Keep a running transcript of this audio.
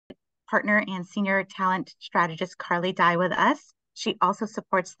partner and senior talent strategist Carly Dye with us. She also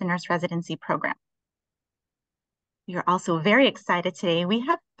supports the nurse residency program. We are also very excited today. We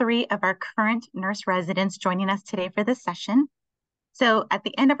have 3 of our current nurse residents joining us today for this session. So at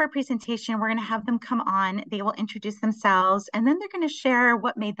the end of our presentation, we're going to have them come on. They will introduce themselves, and then they're going to share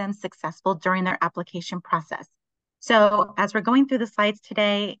what made them successful during their application process. So as we're going through the slides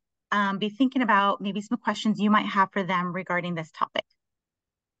today, be thinking about maybe some questions you might have for them regarding this topic.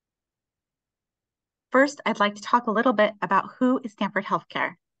 First, I'd like to talk a little bit about who is Stanford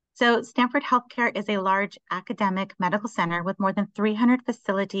Healthcare. So Stanford Healthcare is a large academic medical center with more than 300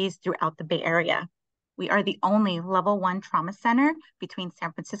 facilities throughout the Bay Area. We are the only level 1 trauma center between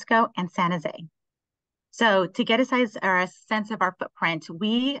San Francisco and San Jose. So to get a sense of our footprint,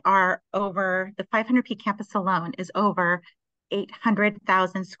 we are over, the 500p campus alone is over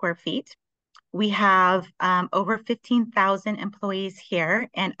 800,000 square feet. We have over 15,000 employees here,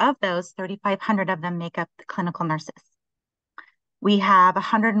 and of those, 3,500 of them make up the clinical nurses. We have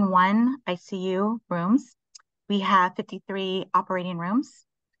 101 ICU rooms. We have 53 operating rooms.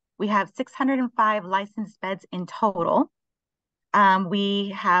 We have 605 licensed beds in total. We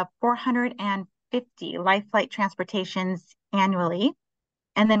have 450 life flight transportations annually.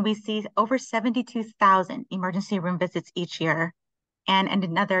 And then we see over 72,000 emergency room visits each year and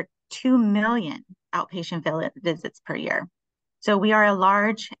another 2 million outpatient visits per year. So we are a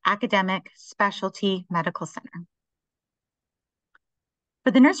large academic specialty medical center.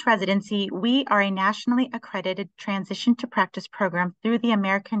 For the nurse residency, we are a nationally accredited transition to practice program through the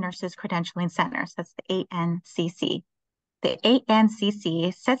American Nurses Credentialing Centers. That's the ANCC. The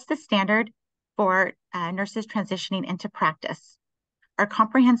ANCC sets the standard for nurses transitioning into practice. Our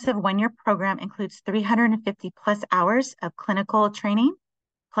comprehensive 1-year program includes 350 plus hours of clinical training,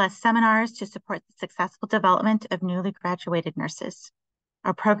 plus seminars to support the successful development of newly graduated nurses.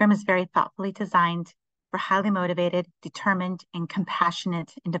 Our program is very thoughtfully designed for highly motivated, determined, and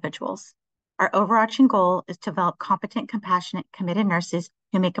compassionate individuals. Our overarching goal is to develop competent, compassionate, committed nurses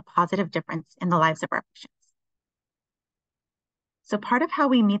who make a positive difference in the lives of our patients. So part of how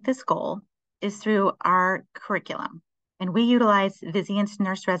we meet this goal is through our curriculum, and we utilize Vizient's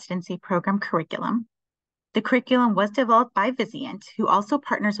nurse residency program curriculum. The curriculum was developed by Vizient, who also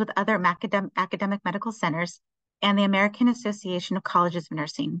partners with other academic medical centers and the American Association of Colleges of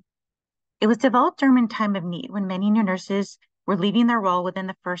Nursing. It was developed during a time of need when many new nurses were leaving their role within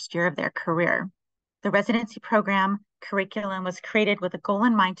the first year of their career. The residency program curriculum was created with a goal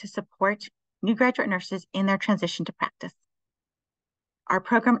in mind to support new graduate nurses in their transition to practice. Our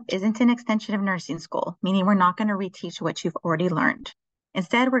program isn't an extension of nursing school, meaning we're not going to reteach what you've already learned.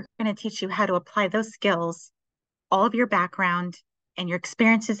 Instead, we're going to teach you how to apply those skills, all of your background and your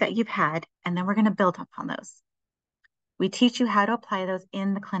experiences that you've had, and then we're going to build upon those. We teach you how to apply those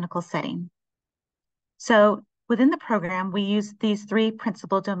in the clinical setting. So within the program, we use these 3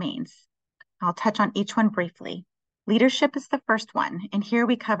 principal domains. I'll touch on each one briefly. Leadership is the first one, and here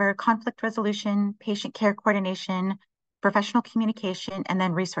we cover conflict resolution, patient care coordination, professional communication, and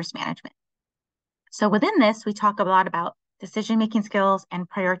then resource management. So within this, we talk a lot about decision-making skills and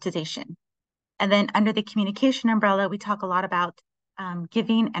prioritization. And then under the communication umbrella, we talk a lot about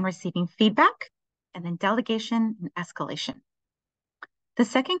giving and receiving feedback, and then delegation and escalation. The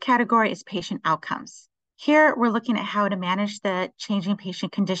second category is patient outcomes. Here, we're looking at how to manage the changing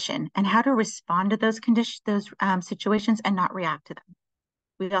patient condition and how to respond to those situations and not react to them.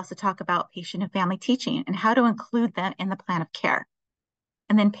 We also talk about patient and family teaching and how to include them in the plan of care.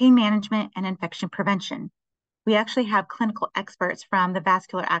 And then pain management and infection prevention. We actually have clinical experts from the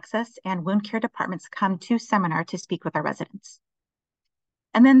vascular access and wound care departments come to seminar to speak with our residents.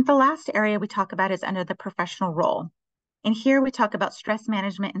 And then the last area we talk about is under the professional role. And here we talk about stress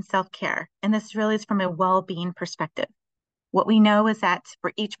management and self-care. And this really is from a well-being perspective. What we know is that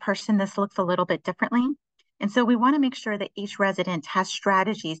for each person, this looks a little bit differently. And so we want to make sure that each resident has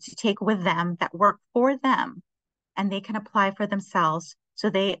strategies to take with them that work for them and they can apply for themselves so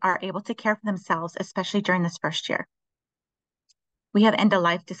they are able to care for themselves, especially during this first year. We have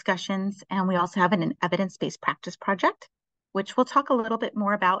end-of-life discussions, and we also have an evidence-based practice project, which we'll talk a little bit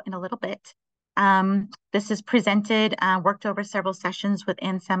more about in a little bit. This is presented, worked over several sessions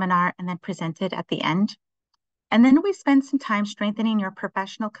within seminar, and then presented at the end. And then we spend some time strengthening your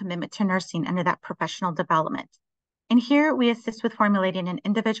professional commitment to nursing under that professional development. And here we assist with formulating an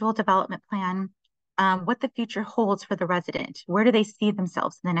individual development plan, what the future holds for the resident. Where do they see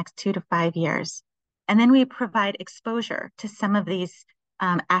themselves in the next 2 to 5 years? And then we provide exposure to some of these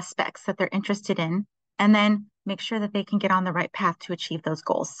aspects that they're interested in, and then make sure that they can get on the right path to achieve those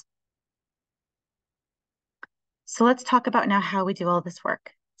goals. So let's talk about now how we do all this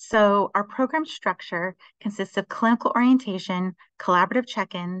work. So our program structure consists of clinical orientation, collaborative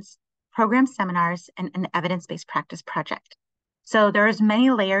check-ins, program seminars, and an evidence-based practice project. So there's many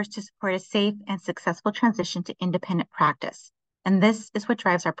layers to support a safe and successful transition to independent practice. And this is what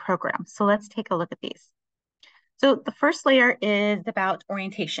drives our program. So let's take a look at these. So the first layer is about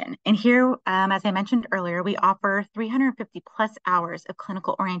orientation. And here, as I mentioned earlier, we offer 350 plus hours of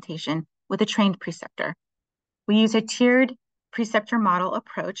clinical orientation with a trained preceptor. We use a tiered preceptor model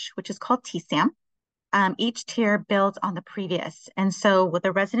approach, which is called TSAM. Each tier builds on the previous. And so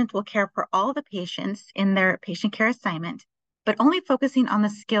the resident will care for all the patients in their patient care assignment, but only focusing on the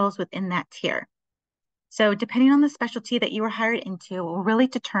skills within that tier. So depending on the specialty that you were hired into, it will really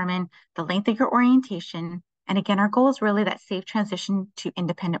determine the length of your orientation. And again, our goal is really that safe transition to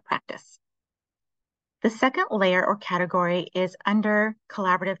independent practice. The second layer or category is under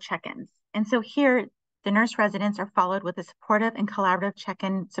collaborative check-ins. And so here, the nurse residents are followed with a supportive and collaborative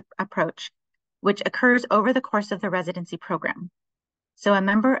check-in approach, which occurs over the course of the residency program. So a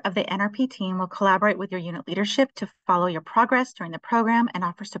member of the NRP team will collaborate with your unit leadership to follow your progress during the program and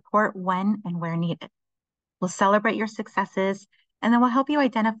offer support when and where needed. We'll celebrate your successes, and then we'll help you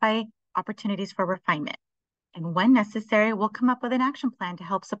identify opportunities for refinement. And when necessary, we'll come up with an action plan to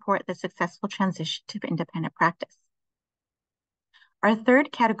help support the successful transition to independent practice. Our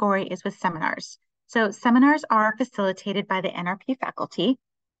third category is with seminars. So seminars are facilitated by the NRP faculty,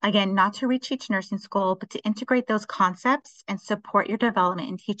 again, not to reteach nursing school, but to integrate those concepts and support your development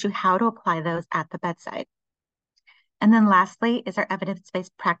and teach you how to apply those at the bedside. And then lastly is our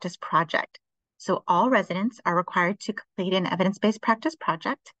evidence-based practice project. So all residents are required to complete an evidence-based practice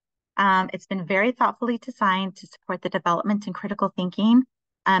project. It's been very thoughtfully designed to support the development in critical thinking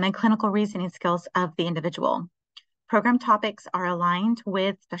and clinical reasoning skills of the individual. Program topics are aligned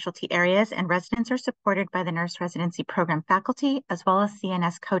with specialty areas, and residents are supported by the nurse residency program faculty as well as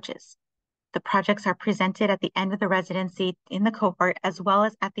CNS coaches. The projects are presented at the end of the residency in the cohort as well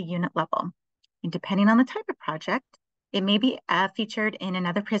as at the unit level. And depending on the type of project, it may be featured in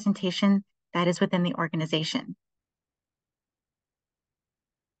another presentation that is within the organization.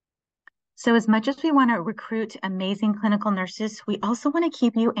 So as much as we want to recruit amazing clinical nurses, we also want to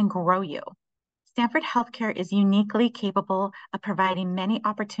keep you and grow you. Stanford Healthcare is uniquely capable of providing many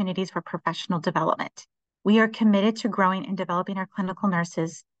opportunities for professional development. We are committed to growing and developing our clinical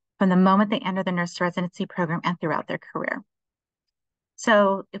nurses from the moment they enter the nurse residency program and throughout their career.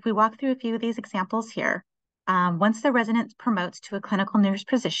 So if we walk through a few of these examples here, once the resident promotes to a clinical nurse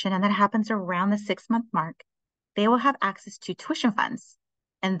position, and that happens around the 6-month mark, they will have access to tuition funds,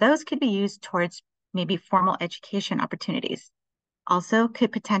 and those could be used towards maybe formal education opportunities. Also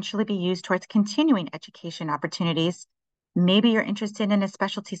could potentially be used towards continuing education opportunities. Maybe you're interested in a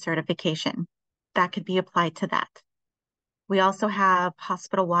specialty certification. That could be applied to that. We also have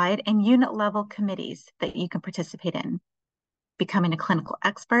hospital-wide and unit-level committees that you can participate in. Becoming a clinical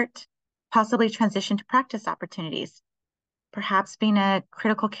expert, possibly transition to practice opportunities. Perhaps being a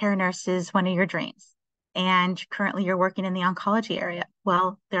critical care nurse is one of your dreams, and currently you're working in the oncology area.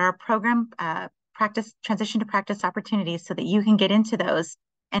 Well, there are transition to practice opportunities so that you can get into those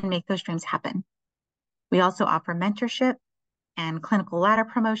and make those dreams happen. We also offer mentorship and clinical ladder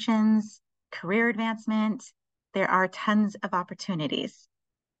promotions, career advancement. There are tons of opportunities.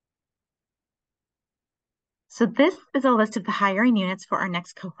 So this is a list of the hiring units for our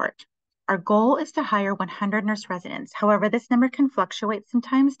next cohort. Our goal is to hire 100 nurse residents. However, this number can fluctuate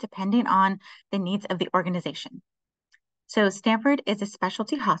sometimes depending on the needs of the organization. So Stanford is a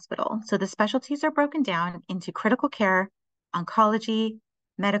specialty hospital. So the specialties are broken down into critical care, oncology,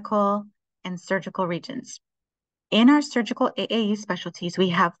 medical, and surgical regions. In our surgical AAU specialties, we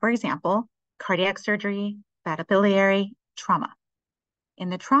have, for example, cardiac surgery, biliary, trauma. In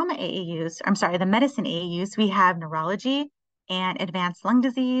the the medicine AAUs, we have neurology and advanced lung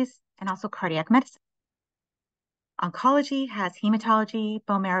disease, and also cardiac medicine. Oncology has hematology,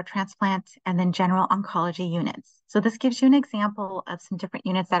 bone marrow transplant, and then general oncology units. So this gives you an example of some different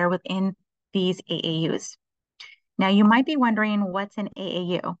units that are within these AAUs. Now you might be wondering what's an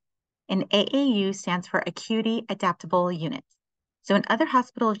AAU. An AAU stands for Acuity Adaptable Unit. So in other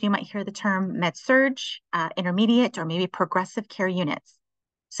hospitals, you might hear the term med-surg, intermediate, or maybe progressive care units.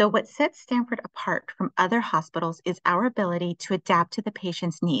 So what sets Stanford apart from other hospitals is our ability to adapt to the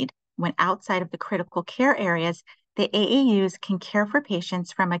patient's need. When outside of the critical care areas, the AAUs can care for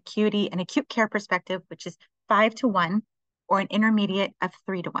patients from an acute care perspective, which is 5-1, or an intermediate of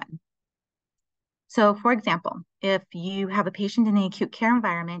 3-1. So for example, if you have a patient in the acute care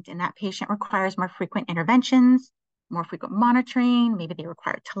environment and that patient requires more frequent interventions, more frequent monitoring, maybe they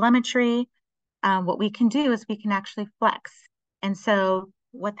require telemetry, what we can do is we can actually flex. And so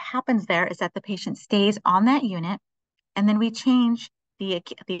what happens there is that the patient stays on that unit, and then we change the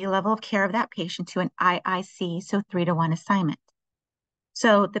level of care of that patient to an IIC, so 3-to-1 assignment.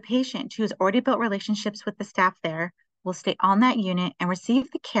 So the patient who has already built relationships with the staff there will stay on that unit and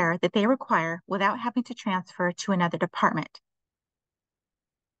receive the care that they require without having to transfer to another department.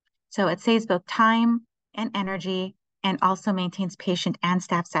 So it saves both time and energy and also maintains patient and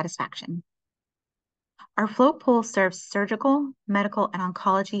staff satisfaction. Our float pool serves surgical, medical, and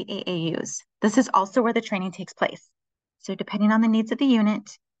oncology AAUs. This is also where the training takes place. So depending on the needs of the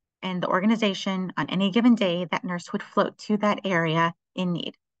unit and the organization, on any given day, that nurse would float to that area in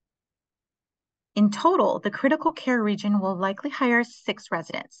need. In total, the critical care region will likely hire 6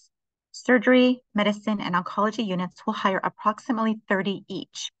 residents. Surgery, medicine, and oncology units will hire approximately 30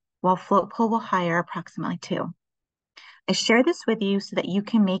 each, while float pool will hire approximately 2. I share this with you so that you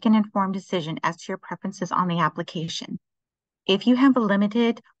can make an informed decision as to your preferences on the application. If you have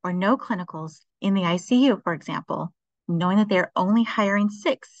limited or no clinicals in the ICU, for example, knowing that they're only hiring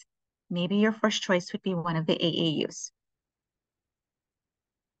 6, maybe your first choice would be one of the AAUs.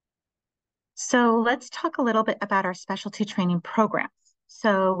 So let's talk a little bit about our specialty training programs.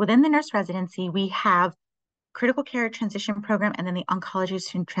 So within the nurse residency, we have critical care transition program and then the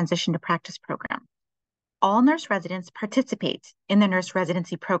oncology transition to practice program. All nurse residents participate in the nurse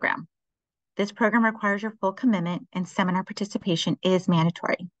residency program. This program requires your full commitment and seminar participation is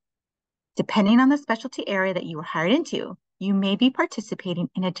mandatory. Depending on the specialty area that you were hired into, you may be participating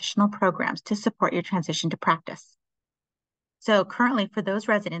in additional programs to support your transition to practice. So currently, for those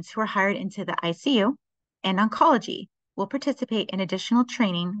residents who are hired into the ICU and oncology, will participate in additional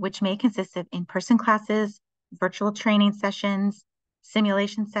training, which may consist of in-person classes, virtual training sessions,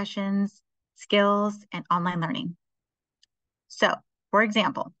 simulation sessions, skills, and online learning. So, for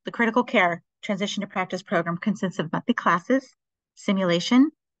example, the critical care transition to practice program consists of monthly classes,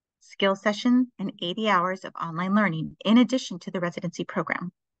 simulation, skill session, and 80 hours of online learning in addition to the residency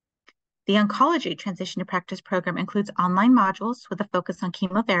program. The oncology transition to practice program includes online modules with a focus on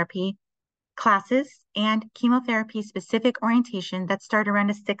chemotherapy, classes, and chemotherapy-specific orientation that start around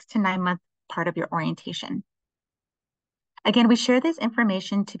a 6 to 9 month part of your orientation. Again, we share this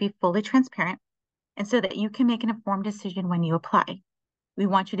information to be fully transparent and so that you can make an informed decision when you apply. We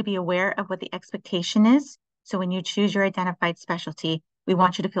want you to be aware of what the expectation is. So when you choose your identified specialty, we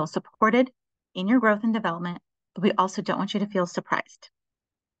want you to feel supported in your growth and development, but we also don't want you to feel surprised.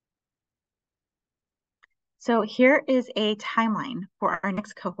 So here is a timeline for our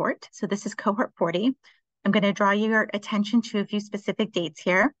next cohort. So this is cohort 40. I'm going to draw your attention to a few specific dates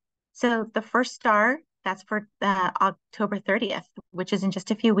here. So the first star, that's for October 30th, which is in just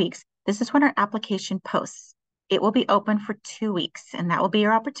a few weeks. This is when our application posts. It will be open for 2 weeks, and that will be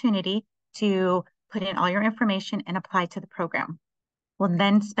your opportunity to put in all your information and apply to the program. We'll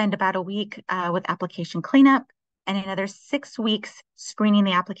then spend about a week with application cleanup and another 6 weeks screening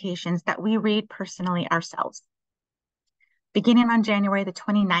the applications that we read personally ourselves. Beginning on January the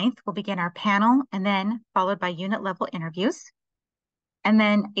 29th, we'll begin our panel and then followed by unit level interviews. And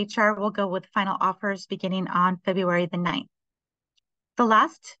then HR will go with final offers beginning on February the 9th. The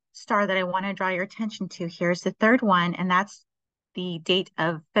last star that I want to draw your attention to here is the third one, and that's the date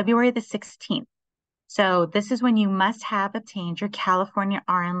of February the 16th. So this is when you must have obtained your California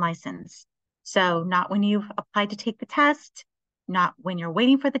RN license. So not when you've applied to take the test, not when you're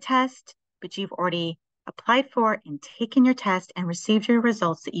waiting for the test, but you've already applied for and taken your test and received your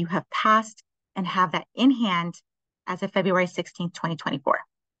results that you have passed and have that in hand as of February 16th, 2024.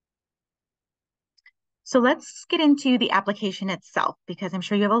 So let's get into the application itself, because I'm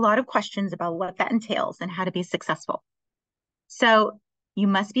sure you have a lot of questions about what that entails and how to be successful. So you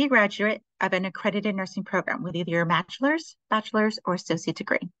must be a graduate of an accredited nursing program with either your bachelor's, or associate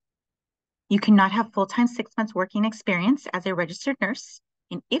degree. You cannot have full-time 6 months working experience as a registered nurse.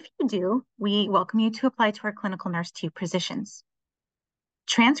 And if you do, we welcome you to apply to our clinical nurse 2 positions.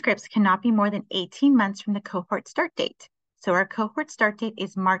 Transcripts cannot be more than 18 months from the cohort start date. So our cohort start date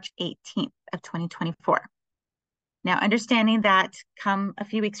is March 18th of 2024. Now, understanding that come a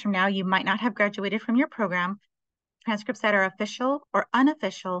few weeks from now, you might not have graduated from your program, transcripts that are official or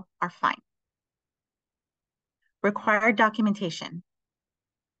unofficial are fine. Required documentation.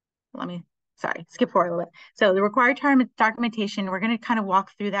 Skip forward a little bit. So the required documentation, we're going to kind of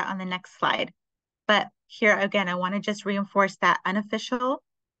walk through that on the next slide. But here, again, I want to just reinforce that unofficial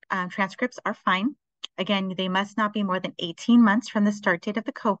transcripts are fine. Again, they must not be more than 18 months from the start date of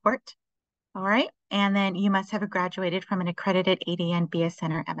the cohort. All right. And then you must have graduated from an accredited ADN,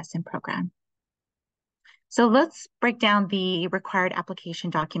 BSN, or MSN program. So let's break down the required application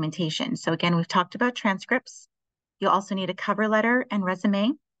documentation. So again, we've talked about transcripts. You'll also need a cover letter and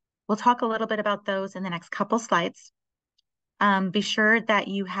resume. We'll talk a little bit about those in the next couple slides. Be sure that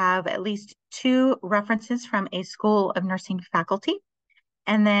you have at least 2 references from a School of Nursing faculty.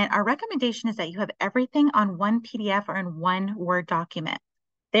 And then our recommendation is that you have everything on one PDF or in one Word document.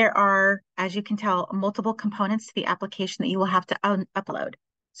 There are, as you can tell, multiple components to the application that you will have to upload.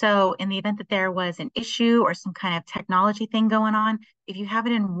 So in the event that there was an issue or some kind of technology thing going on, if you have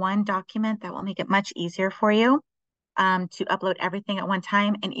it in one document, that will make it much easier for you to upload everything at one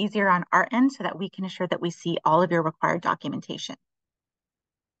time and easier on our end so that we can ensure that we see all of your required documentation.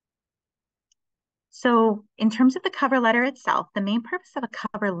 So in terms of the cover letter itself, the main purpose of a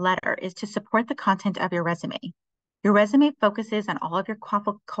cover letter is to support the content of your resume. Your resume focuses on all of your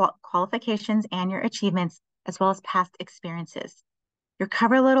qualifications and your achievements, as well as past experiences. Your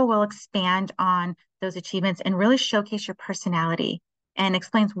cover letter will expand on those achievements and really showcase your personality and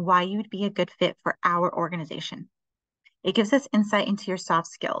explains why you would be a good fit for our organization. It gives us insight into your soft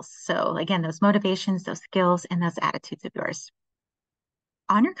skills. So again, those motivations, those skills, and those attitudes of yours.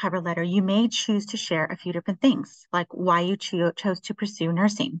 On your cover letter, you may choose to share a few different things, like why you chose to pursue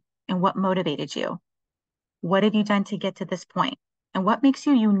nursing and what motivated you. What have you done to get to this point? And what makes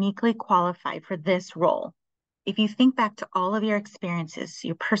you uniquely qualified for this role? If you think back to all of your experiences,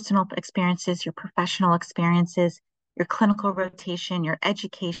 your personal experiences, your professional experiences, your clinical rotation, your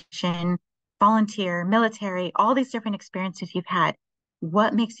education, volunteer, military, all these different experiences you've had,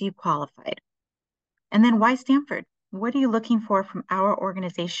 what makes you qualified? And then why Stanford? What are you looking for from our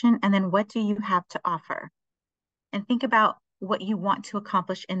organization? And then what do you have to offer? And think about what you want to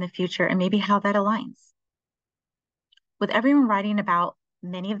accomplish in the future and maybe how that aligns. With everyone writing about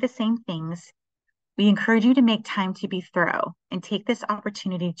many of the same things, we encourage you to make time to be thorough and take this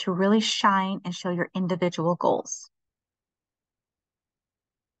opportunity to really shine and show your individual goals.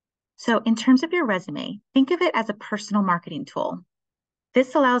 So in terms of your resume, think of it as a personal marketing tool.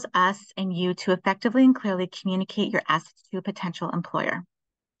 This allows us and you to effectively and clearly communicate your assets to a potential employer.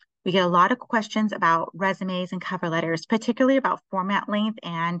 We get a lot of questions about resumes and cover letters, particularly about format length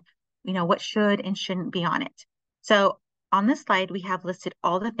and what should and shouldn't be on it. So on this slide, we have listed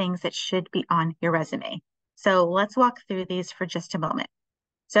all the things that should be on your resume. So let's walk through these for just a moment.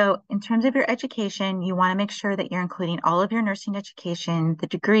 So in terms of your education, you want to make sure that you're including all of your nursing education, the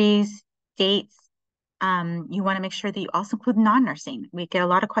degrees, dates. You want to make sure that you also include non-nursing. We get a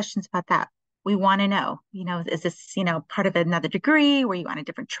lot of questions about that. We want to know, is this, part of another degree? Were you on a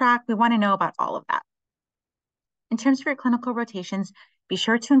different track? We want to know about all of that. In terms of your clinical rotations, be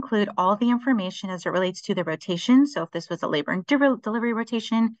sure to include all the information as it relates to the rotation. So if this was a labor and delivery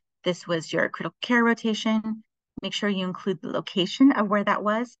rotation, this was your critical care rotation, make sure you include the location of where that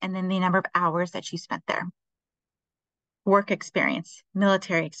was and then the number of hours that you spent there. Work experience,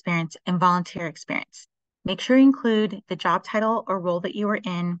 military experience, and volunteer experience. Make sure you include the job title or role that you were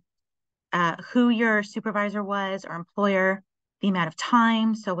in, who your supervisor was or employer, the amount of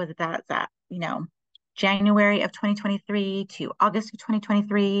time. So whether that's January of 2023 to August of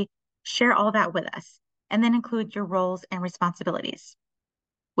 2023, share all that with us, and then include your roles and responsibilities.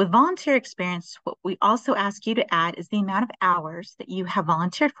 With volunteer experience, what we also ask you to add is the amount of hours that you have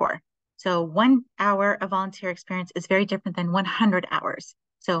volunteered for. So 1 hour of volunteer experience is very different than 100 hours.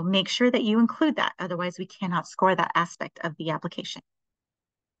 So make sure that you include that. Otherwise, we cannot score that aspect of the application.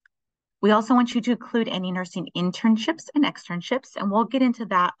 We also want you to include any nursing internships and externships, and we'll get into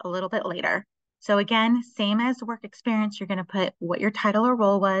that a little bit later. So again, same as work experience, you're going to put what your title or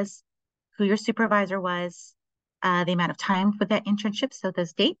role was, who your supervisor was, the amount of time for that internship, so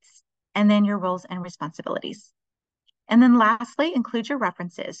those dates, and then your roles and responsibilities. And then lastly, include your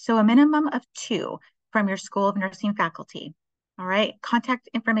references. So a minimum of 2 from your School of Nursing faculty. All right, contact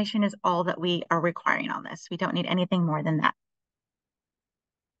information is all that we are requiring on this. We don't need anything more than that.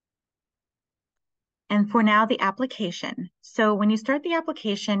 And for now, the application. So when you start the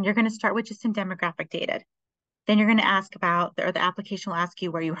application, you're going to start with just some demographic data. Then you're going to ask about, or the application will ask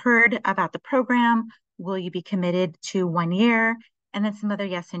you where you heard about the program, will you be committed to 1 year, and then some other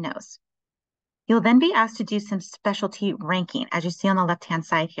yes and no's. You'll then be asked to do some specialty ranking, as you see on the left-hand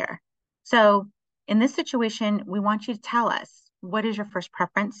side here. So in this situation, we want you to tell us, what is your first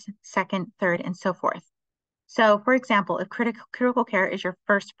preference, second, third, and so forth. So for example, if critical care is your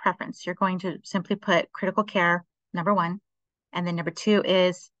first preference, you're going to simply put critical care, number 1, and then number 2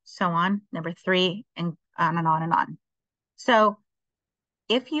 is so on, number 3, and on and on and on. So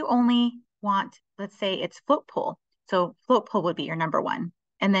if you only want, let's say it's float pool. So float pool would be your number 1,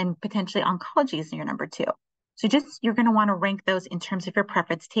 and then potentially oncology is your number 2. So you're going to want to rank those in terms of your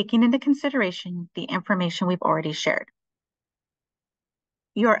preference, taking into consideration the information we've already shared.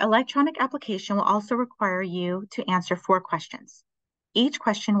 Your electronic application will also require you to answer 4 questions. Each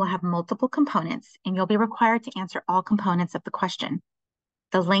question will have multiple components, and you'll be required to answer all components of the question.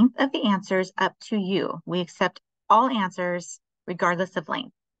 The length of the answer is up to you. We accept all answers regardless of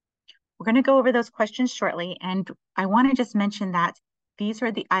length. We're going to go over those questions shortly, and I want to just mention that these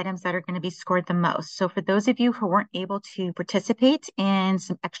are the items that are going to be scored the most. So for those of you who weren't able to participate in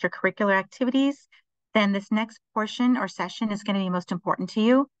some extracurricular activities, then this next portion or session is going to be most important to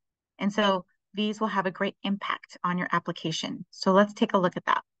you. And so these will have a great impact on your application. So let's take a look at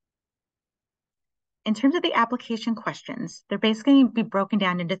that. In terms of the application questions, they're basically going to be broken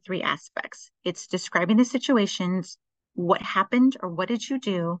down into 3 aspects. It's describing the situations, what happened or what did you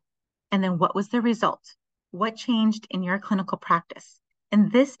do, and then what was the result? What changed in your clinical practice? And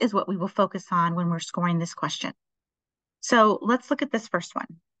this is what we will focus on when we're scoring this question. So let's look at this first one.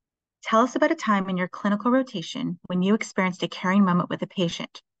 Tell us about a time in your clinical rotation when you experienced a caring moment with a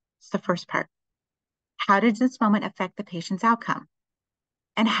patient. It's the first part. How did this moment affect the patient's outcome?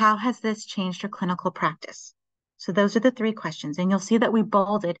 And how has this changed your clinical practice? So those are the 3 questions. And you'll see that we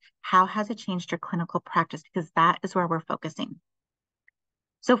bolded, how has it changed your clinical practice? Because that is where we're focusing.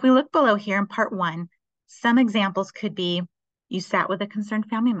 So if we look below here in part 1, some examples could be you sat with a concerned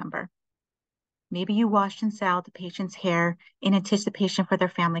family member. Maybe you washed and styled the patient's hair in anticipation for their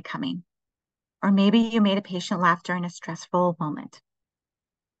family coming. Or maybe you made a patient laugh during a stressful moment.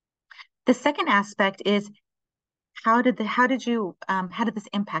 The second aspect is how did this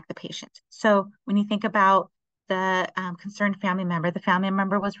impact the patient? So when you think about the concerned family member, the family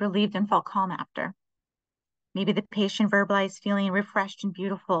member was relieved and felt calm after. Maybe the patient verbalized feeling refreshed and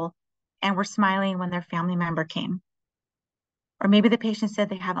beautiful and were smiling when their family member came. Or maybe the patient said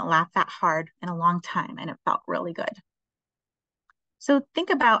they haven't laughed that hard in a long time and it felt really good. So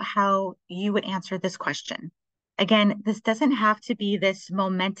think about how you would answer this question. Again, this doesn't have to be this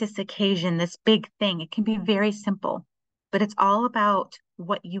momentous occasion, this big thing. It can be very simple, but it's all about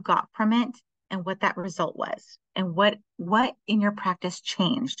what you got from it and what that result was and what in your practice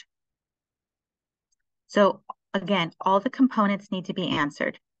changed. So again, all the components need to be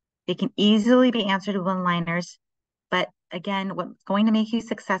answered. They can easily be answered with one-liners, but again, what's going to make you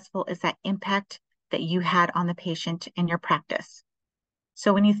successful is that impact that you had on the patient in your practice.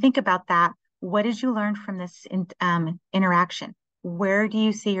 So when you think about that, what did you learn from this interaction? Where do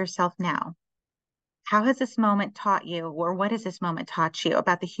you see yourself now? How has this moment taught you, or what has this moment taught you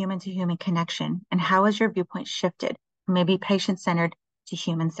about the human-to-human connection? And how has your viewpoint shifted from maybe patient-centered to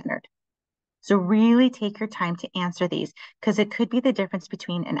human-centered? So really take your time to answer these because it could be the difference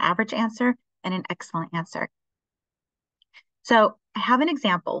between an average answer and an excellent answer. So I have an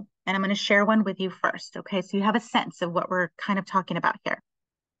example, and I'm going to share one with you first, okay? So you have a sense of what we're kind of talking about here.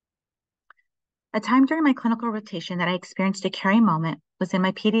 A time during my clinical rotation that I experienced a caring moment was in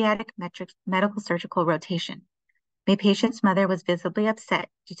my pediatric medical surgical rotation. My patient's mother was visibly upset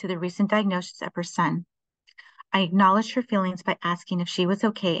due to the recent diagnosis of her son. I acknowledged her feelings by asking if she was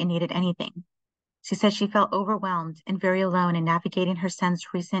okay and needed anything. She said she felt overwhelmed and very alone in navigating her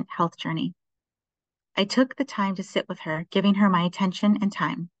son's recent health journey. I took the time to sit with her, giving her my attention and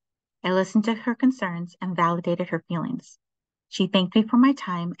time. I listened to her concerns and validated her feelings. She thanked me for my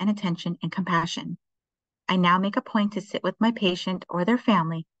time and attention and compassion. I now make a point to sit with my patient or their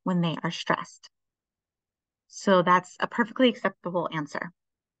family when they are stressed. So that's a perfectly acceptable answer.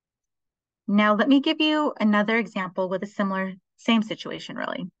 Now let me give you another example with a same situation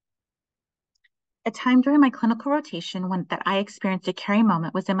really. A time during my clinical rotation that I experienced a caring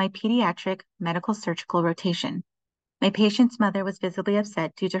moment was in my pediatric medical surgical rotation. My patient's mother was visibly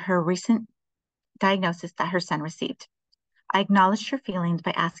upset due to her recent diagnosis that her son received. I acknowledged her feelings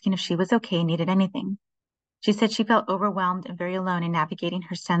by asking if she was okay and needed anything. She said she felt overwhelmed and very alone in navigating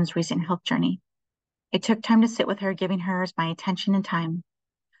her son's recent health journey. I took time to sit with her, giving her my attention and time.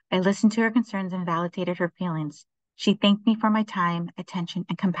 I listened to her concerns and validated her feelings. She thanked me for my time, attention,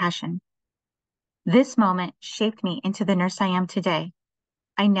 and compassion. This moment shaped me into the nurse I am today.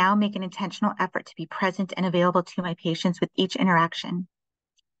 I now make an intentional effort to be present and available to my patients with each interaction.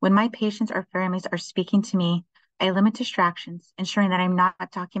 When my patients or families are speaking to me, I limit distractions, ensuring that I'm not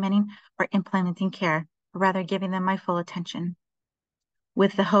documenting or implementing care, but rather giving them my full attention,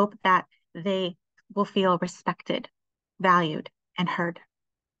 with the hope that they will feel respected, valued, and heard.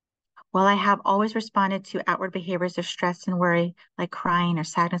 While I have always responded to outward behaviors of stress and worry, like crying or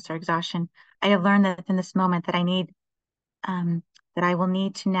sadness or exhaustion, I have learned that in this moment that I will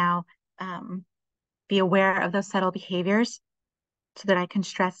need to now be aware of those subtle behaviors so that I can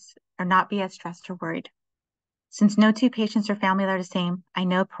stress or not be as stressed or worried. Since no two patients or family are the same, I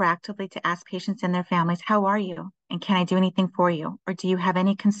know proactively to ask patients and their families, how are you? And can I do anything for you? Or do you have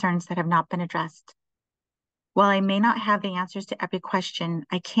any concerns that have not been addressed? While I may not have the answers to every question,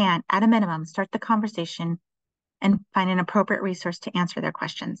 I can, at a minimum, start the conversation and find an appropriate resource to answer their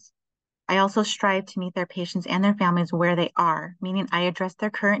questions. I also strive to meet their patients and their families where they are, meaning I address their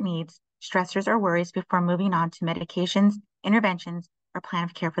current needs, stressors, or worries before moving on to medications, interventions, or plan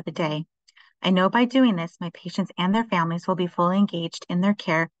of care for the day. I know by doing this, my patients and their families will be fully engaged in their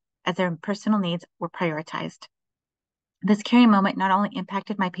care as their personal needs were prioritized. This caring moment not only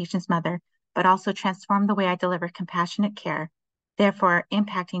impacted my patient's mother, but also transformed the way I deliver compassionate care, therefore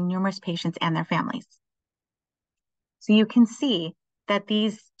impacting numerous patients and their families. So you can see that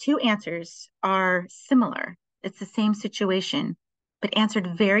these two answers are similar. It's the same situation, but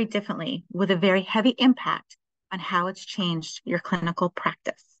answered very differently with a very heavy impact on how it's changed your clinical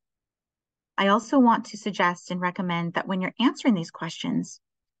practice. I also want to suggest and recommend that when you're answering these questions,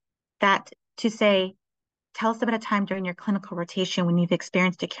 that to say, tell us about a time during your clinical rotation when you've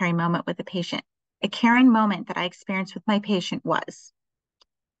experienced a caring moment with a patient. A caring moment that I experienced with my patient was,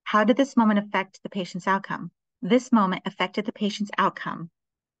 how did this moment affect the patient's outcome? This moment affected the patient's outcome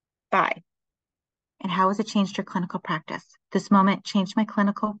by, and how has it changed your clinical practice? This moment changed my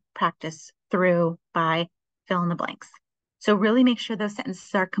clinical practice through, by, fill in the blanks. So really make sure those sentences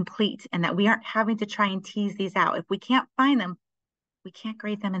are complete and that we aren't having to try and tease these out. If we can't find them, we can't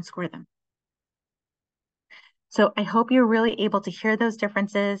grade them and score them. So I hope you're really able to hear those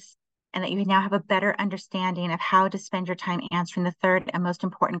differences and that you now have a better understanding of how to spend your time answering the third and most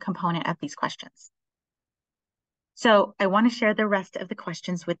important component of these questions. So I want to share the rest of the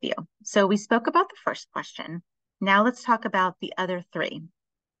questions with you. So we spoke about the first question. Now let's talk about the other three.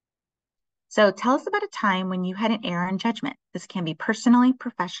 So tell us about a time when you had an error in judgment. This can be personally,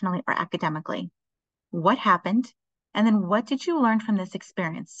 professionally, or academically. What happened? And then what did you learn from this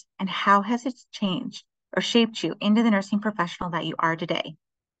experience? And how has it changed or shaped you into the nursing professional that you are today?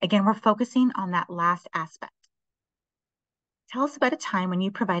 Again, we're focusing on that last aspect. Tell us about a time when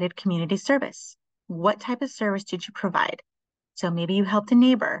you provided community service. What type of service did you provide? So maybe you helped a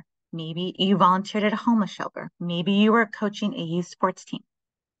neighbor. Maybe you volunteered at a homeless shelter. Maybe you were coaching a youth sports team.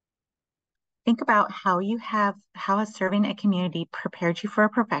 Think about how has serving a community prepared you for a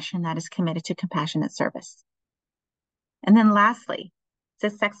profession that is committed to compassionate service. And then lastly,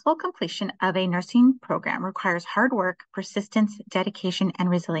 successful completion of a nursing program requires hard work, persistence, dedication, and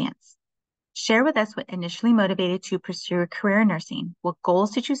resilience. Share with us what initially motivated you to pursue a career in nursing. What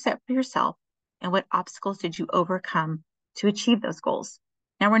goals did you set for yourself? And what obstacles did you overcome to achieve those goals?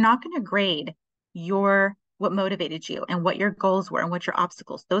 Now, we're not going to grade what motivated you and what your goals were and what your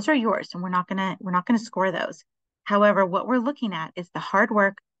obstacles. Those are yours, and we're not gonna score those. However, what we're looking at is the hard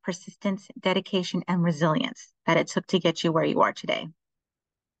work, persistence, dedication, and resilience that it took to get you where you are today.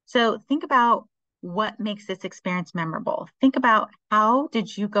 So think about what makes this experience memorable. Think about, how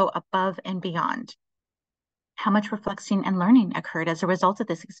did you go above and beyond? How much reflection and learning occurred as a result of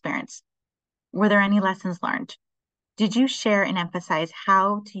this experience? Were there any lessons learned? Did you share and emphasize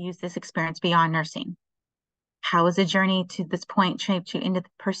how to use this experience beyond nursing? How has the journey to this point shaped you into the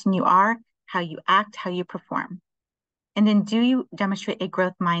person you are, how you act, how you perform? And then do you demonstrate a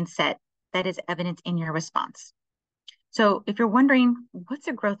growth mindset that is evident in your response? So if you're wondering, what's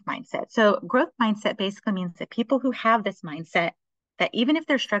a growth mindset? So growth mindset basically means that people who have this mindset, that even if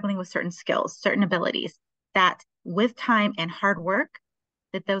they're struggling with certain skills, certain abilities, that with time and hard work,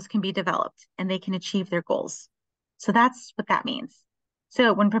 that those can be developed and they can achieve their goals. So that's what that means.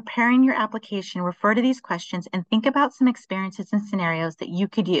 So when preparing your application, refer to these questions and think about some experiences and scenarios that you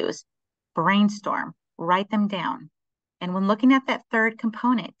could use. Brainstorm, write them down. And when looking at that third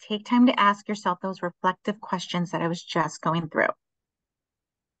component, take time to ask yourself those reflective questions that I was just going through.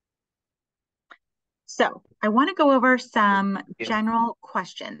 So I want to go over some general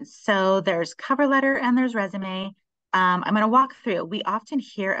questions. So there's cover letter and there's resume. I'm going to walk through. We often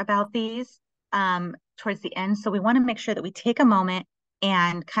hear about these towards the end. So we want to make sure that we take a moment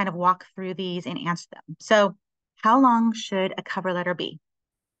and kind of walk through these and answer them. So how long should a cover letter be?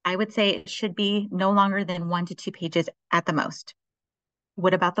 I would say it should be no longer than 1 to 2 pages at the most.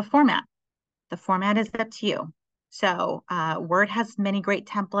 What about the format? The format is up to you. So Word has many great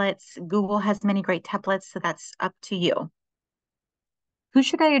templates. Google has many great templates. So that's up to you. Who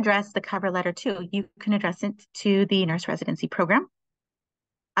should I address the cover letter to? You can address it to the nurse residency program.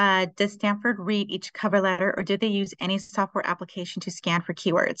 Does Stanford read each cover letter, or do they use any software application to scan for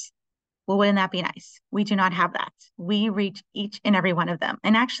keywords? Well, wouldn't that be nice? We do not have that. We read each and every one of them.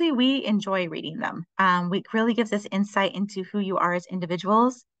 And actually, we enjoy reading them. It really gives us insight into who you are as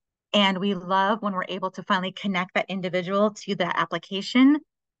individuals. And we love when we're able to finally connect that individual to the application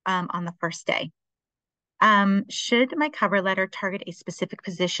on the first day. Should my cover letter target a specific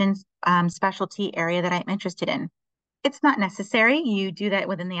position, specialty area that I'm interested in? It's not necessary. You do that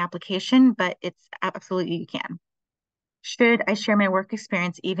within the application, but it's absolutely you can. Should I share my work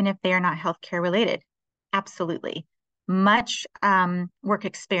experience even if they are not healthcare related? Absolutely. Much work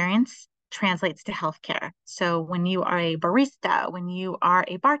experience translates to healthcare. So when you are a barista, when you are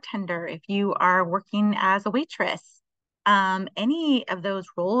a bartender, if you are working as a waitress, any of those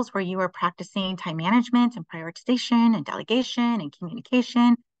roles where you are practicing time management and prioritization and delegation and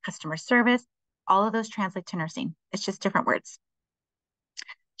communication, customer service, all of those translate to nursing. It's just different words.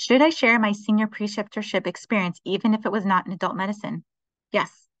 Should I share my senior preceptorship experience, even if it was not in adult medicine?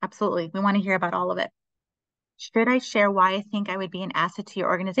 Yes, absolutely. We want to hear about all of it. Should I share why I think I would be an asset to your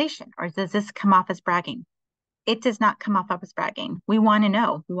organization, or does this come off as bragging? It does not come off as bragging. We want to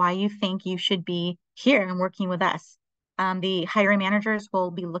know why you think you should be here and working with us. The hiring managers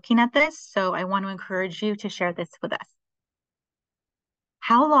will be looking at this, so I want to encourage you to share this with us.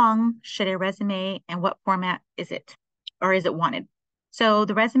 How long should a resume and what format is it, or is it wanted? So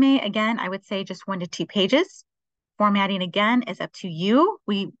the resume, again, I would say just 1 to 2 pages. Formatting, again, is up to you.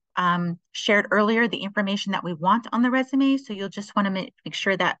 We shared earlier the information that we want on the resume, so you'll just want to make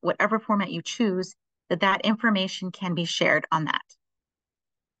sure that whatever format you choose, that information can be shared on that.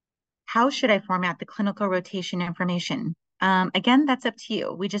 How should I format the clinical rotation information? Again, that's up to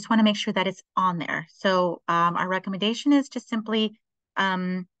you. We just want to make sure that it's on there. So our recommendation is just simply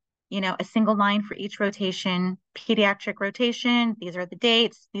a single line for each rotation, pediatric rotation, these are the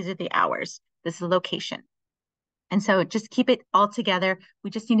dates, these are the hours, this is the location. And so just keep it all together. We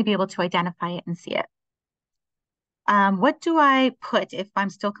just need to be able to identify it and see it. What do I put if I'm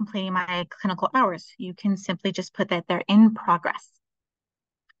still completing my clinical hours? You can simply just put that they're in progress.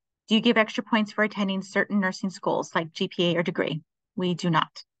 Do you give extra points for attending certain nursing schools like GPA or degree? We do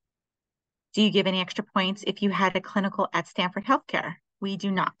not. Do you give any extra points if you had a clinical at Stanford Healthcare? We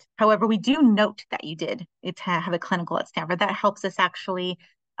do not. However, we do note that you did have a clinical at Stanford. That helps us actually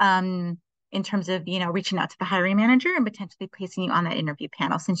in terms of, reaching out to the hiring manager and potentially placing you on that interview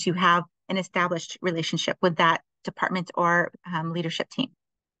panel since you have an established relationship with that department or leadership team.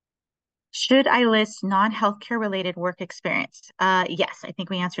 Should I list non-healthcare related work experience? Yes, I think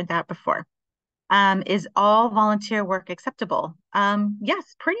we answered that before. Is all volunteer work acceptable?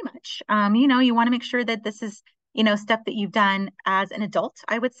 Yes, pretty much. You want to make sure that this is, stuff that you've done as an adult,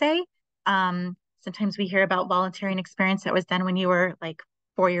 I would say. Sometimes we hear about volunteering experience that was done when you were like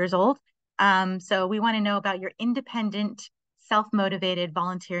 4 years old. So we want to know about your independent, self-motivated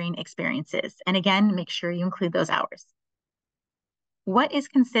volunteering experiences. And again, make sure you include those hours. What is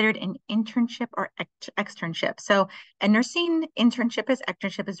considered an internship or externship? So a nursing internship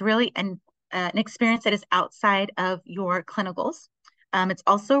is really an experience that is outside of your clinicals. It's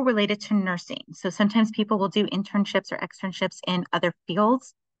also related to nursing. So sometimes people will do internships or externships in other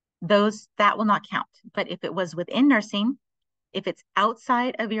fields. That will not count. But if it was within nursing, if it's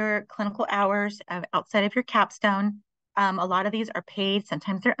outside of your clinical hours, outside of your capstone, a lot of these are paid,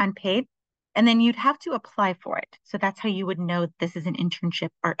 sometimes they're unpaid, and then you'd have to apply for it. So that's how you would know this is an internship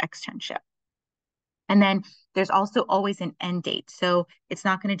or externship. And then there's also always an end date. So it's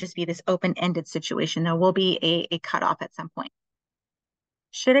not going to just be this open-ended situation. There will be a cutoff at some point.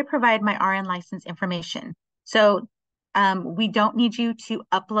 Should I provide my RN license information? So we don't need you to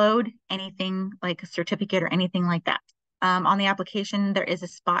upload anything like a certificate or anything like that. On the application, there is a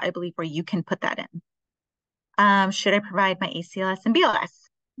spot, I believe, where you can put that in. Should I provide my ACLS and BLS?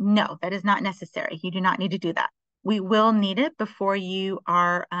 No, that is not necessary. You do not need to do that. We will need it before you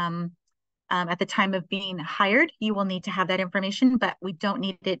are, at the time of being hired, you will need to have that information, but we don't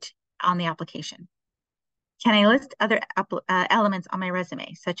need it on the application. Can I list other elements on my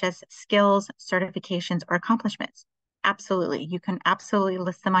resume, such as skills, certifications, or accomplishments? Absolutely. You can absolutely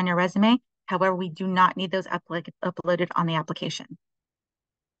list them on your resume. However, we do not need those uploaded on the application.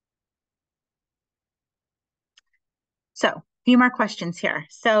 So a few more questions here.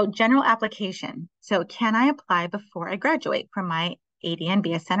 So general application. So can I apply before I graduate from my ADN,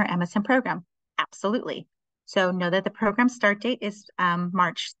 BSN, or MSN program? Absolutely. So know that the program start date is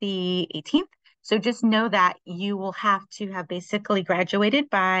March the 18th. So just know that you will have to have basically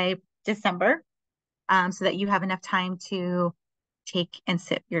graduated by December so that you have enough time to take and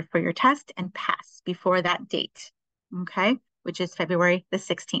sit for your test and pass before that date, okay, which is February the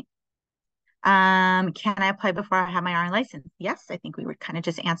 16th. Can I apply before I have my RN license? Yes, I think we were kind of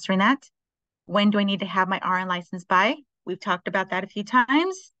just answering that. When do I need to have my RN license by? We've talked about that a few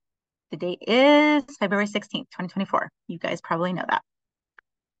times. The date is February 16th, 2024. You guys probably know that.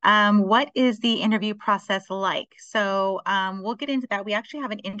 What is the interview process like? So we'll get into that. We actually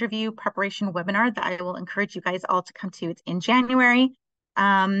have an interview preparation webinar that I will encourage you guys all to come to. It's in January.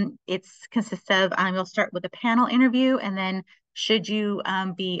 It consists of, you'll start with a panel interview, and then should you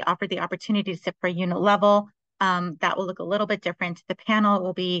be offered the opportunity to sit for a unit level, that will look a little bit different. The panel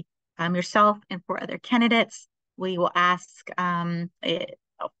will be yourself and 4 other candidates. We will ask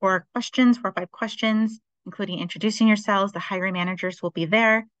 4 questions, 4 or 5 questions, including introducing yourselves. The hiring managers will be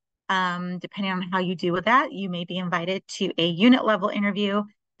there. Depending on how you do with that, you may be invited to a unit level interview.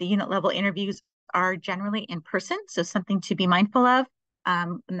 The unit level interviews are generally in person, so something to be mindful of.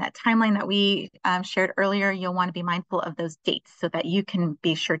 In that timeline that we shared earlier, you'll want to be mindful of those dates so that you can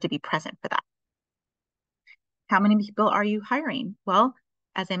be sure to be present for that. How many people are you hiring? Well,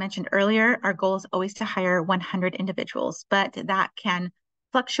 as I mentioned earlier, our goal is always to hire 100 individuals, but that can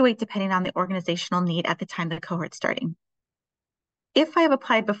fluctuate depending on the organizational need at the time the cohort's starting. If I have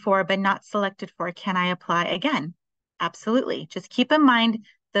applied before but not selected for, can I apply again? Absolutely. Just keep in mind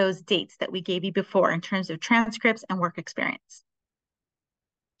those dates that we gave you before in terms of transcripts and work experience.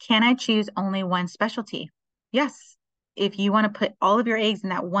 Can I choose only one specialty? Yes. If you want to put all of your eggs in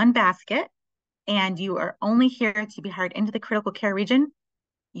that one basket and you are only here to be hired into the critical care region,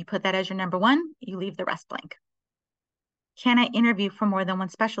 you put that as your number 1, you leave the rest blank. Can I interview for more than one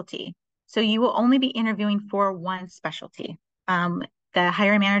specialty? So you will only be interviewing for one specialty. The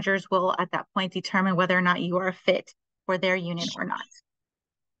hiring managers will at that point determine whether or not you are a fit for their unit or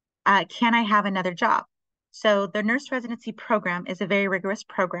not. Can I have another job? So the nurse residency program is a very rigorous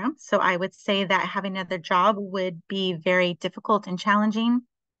program. So I would say that having another job would be very difficult and challenging.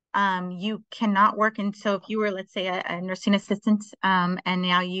 You cannot work. And so if you were, let's say, a nursing assistant, and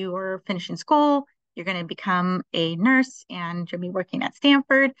now you are finishing school, you're going to become a nurse and you'll be working at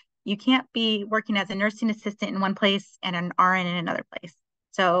Stanford. You can't be working as a nursing assistant in one place and an RN in another place.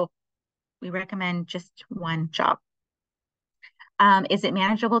 So we recommend just one job. Is it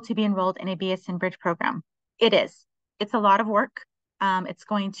manageable to be enrolled in a BSN Bridge program? It is. It's a lot of work. It's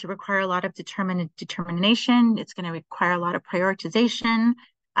going to require a lot of determination. It's going to require a lot of prioritization,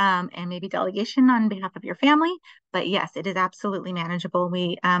 and maybe delegation on behalf of your family. But yes, it is absolutely manageable.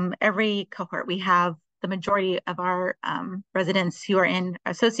 We every cohort, we have the majority of our residents who are in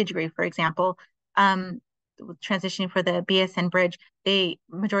associate degree, for example, transitioning for the BSN Bridge,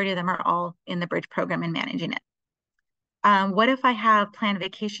 majority of them are all in the Bridge program and managing it. What if I have planned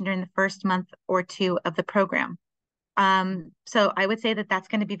vacation during the first month or 2 of the program? So I would say that that's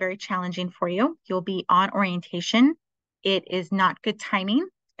going to be very challenging for you. You'll be on orientation. It is not good timing.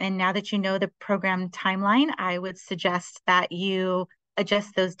 And now that you know the program timeline, I would suggest that you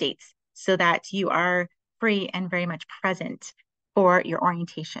adjust those dates so that you are free and very much present for your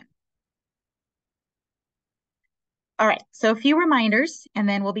orientation. All right, so a few reminders, and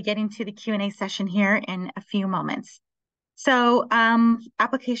then we'll be getting to the Q&A session here in a few moments. So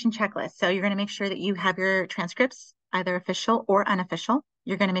application checklist. So you're going to make sure that you have your transcripts, either official or unofficial.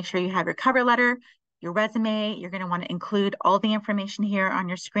 You're going to make sure you have your cover letter, your resume. You're going to want to include all the information here on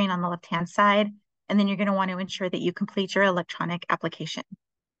your screen on the left-hand side. And then you're going to want to ensure that you complete your electronic application.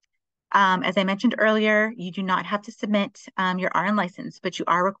 As I mentioned earlier, you do not have to submit your RN license, but you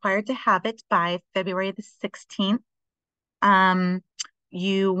are required to have it by February the 16th.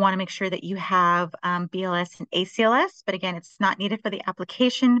 You want to make sure that you have BLS and ACLS, but again, it's not needed for the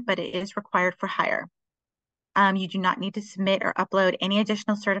application, but it is required for hire. You do not need to submit or upload any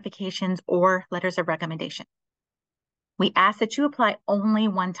additional certifications or letters of recommendation. We ask that you apply only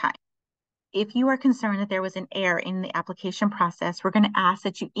one time. If you are concerned that there was an error in the application process, we're going to ask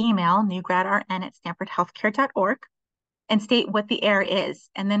that you email newgradrn@stanfordhealthcare.org and state what the error is.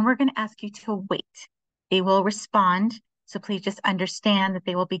 And then we're going to ask you to wait. They will respond. So please just understand that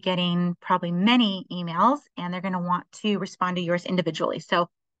they will be getting probably many emails and they're going to want to respond to yours individually. So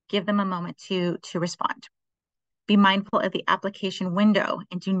give them a moment to respond. Be mindful of the application window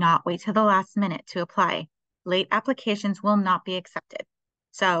and do not wait till the last minute to apply. Late applications will not be accepted.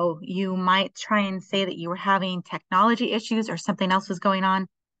 So you might try and say that you were having technology issues or something else was going on.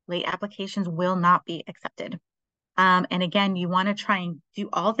 Late applications will not be accepted. And again, you want to try and do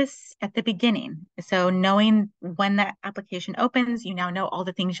all this at the beginning. So knowing when that application opens, you now know all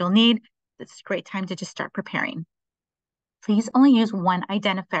the things you'll need. It's a great time to just start preparing. Please only use one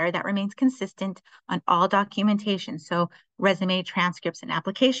identifier that remains consistent on all documentation. So resume, transcripts, and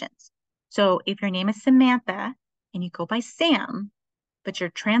applications. So if your name is Samantha and you go by Sam, but your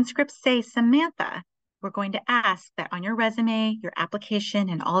transcripts say Samantha, we're going to ask that on your resume, your application,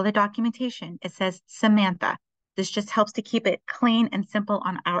 and all the documentation, it says Samantha. This just helps to keep it clean and simple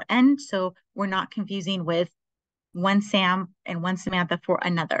on our end, so we're not confusing with one Sam and one Samantha for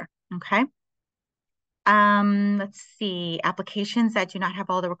another. Okay. Let's see. Applications that do not have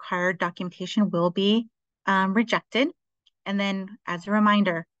all the required documentation will be rejected. And then as a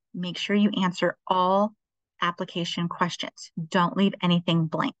reminder, make sure you answer all application questions. Don't leave anything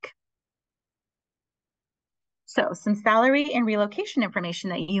blank. So some salary and relocation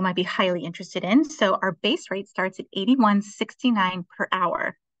information that you might be highly interested in. So our base rate starts at $81.69 per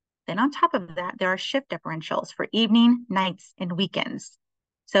hour. Then on top of that, there are shift differentials for evening, nights, and weekends.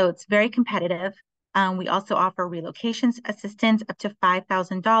 So it's very competitive. We also offer relocation assistance up to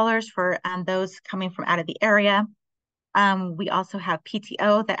 $5,000 for those coming from out of the area. We also have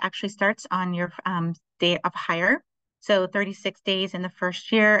PTO that actually starts on your day of hire. So 36 days in the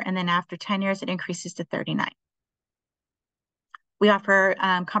first year, and then after 10 years, it increases to 39. We offer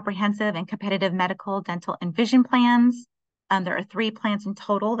comprehensive and competitive medical, dental, and vision plans. There are 3 plans in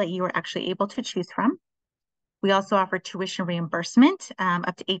total that you are actually able to choose from. We also offer tuition reimbursement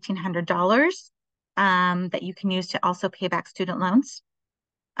up to $1,800 that you can use to also pay back student loans.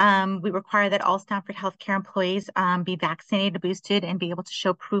 We require that all Stanford Healthcare employees be vaccinated, boosted, and be able to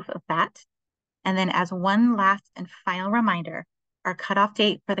show proof of that. And then as one last and final reminder, our cutoff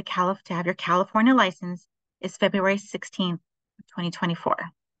date for to have your California license is February 16th, 2024.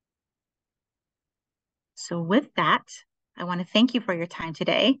 So with that, I want to thank you for your time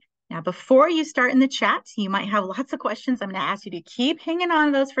today. Now, before you start in the chat, you might have lots of questions. I'm going to ask you to keep hanging on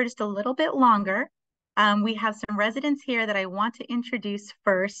to those for just a little bit longer. We have some residents here that I want to introduce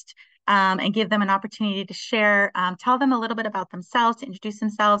first and give them an opportunity to share, tell them a little bit about themselves, to introduce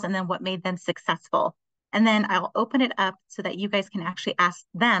themselves, and then what made them successful. And then I'll open it up so that you guys can actually ask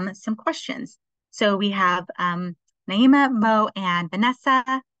them some questions. So we have Naima, Mo, and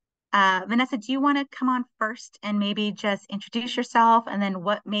Vanessa. Vanessa, do you want to come on first and maybe just introduce yourself and then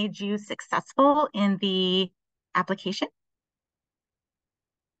what made you successful in the application?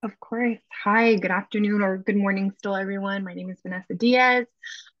 Of course. Hi, good afternoon or good morning still, everyone. My name is Vanessa Diaz.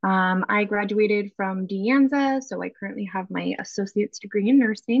 I graduated from De Anza, so I currently have my associate's degree in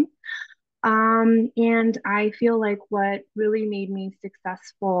nursing. And I feel like what really made me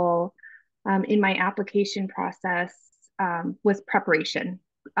successful in my application process was preparation.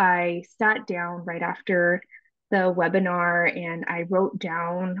 I sat down right after the webinar and I wrote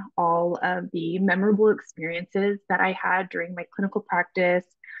down all of the memorable experiences that I had during my clinical practice.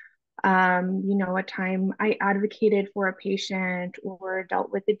 A time I advocated for a patient or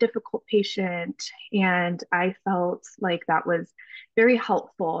dealt with a difficult patient, and I felt like that was very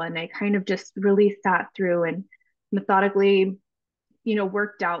helpful. And I kind of just really sat through and methodically,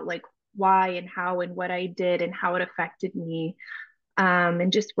 worked out like why and how and what I did and how it affected me.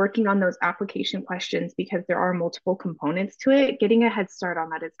 And just working on those application questions because there are multiple components to it. Getting a head start on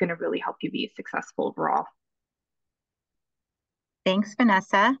that is going to really help you be successful overall. Thanks,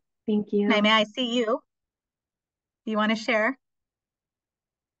 Vanessa. Thank you. Naima, I see you. Do you want to share?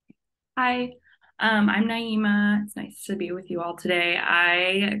 Hi, I'm Naima. It's nice to be with you all today.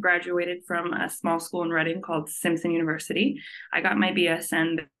 I graduated from a small school in Reading called Simpson University. I got my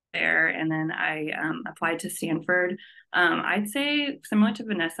BSN there, and then I applied to Stanford. I'd say similar to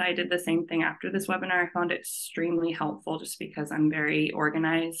Vanessa, I did the same thing after this webinar. I found it extremely helpful just because I'm a very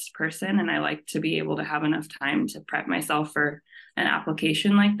organized person and I like to be able to have enough time to prep myself for an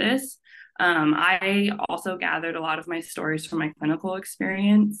application like this. I also gathered a lot of my stories from my clinical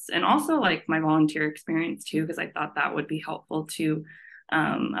experience and also like my volunteer experience too, because I thought that would be helpful to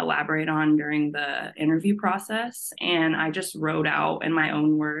elaborate on during the interview process. And I just wrote out in my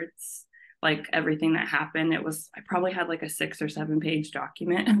own words, like everything that happened. I probably had like a 6 or 7 page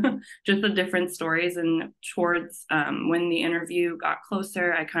document, just the different stories. And towards when the interview got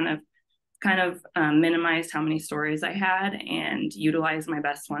closer, I kind of minimized how many stories I had and utilized my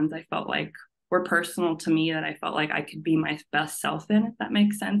best ones I felt like were personal to me, that I felt like I could be my best self in, if that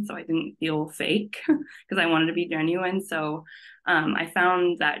makes sense. So I didn't feel fake because I wanted to be genuine. So I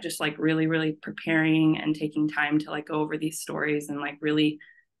found that just like really, really preparing and taking time to like go over these stories and like really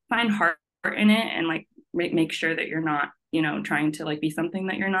find heart in it and like make sure that you're not trying to like be something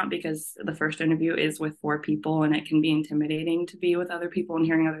that you're not, because the first interview is with 4 people and it can be intimidating to be with other people and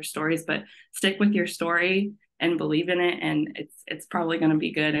hearing other stories. But stick with your story and believe in it, and it's probably going to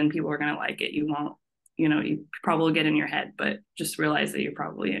be good and people are going to like it. You won't, you probably get in your head, but just realize that you're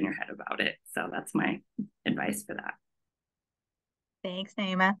probably in your head about it. So that's my advice for that. Thanks,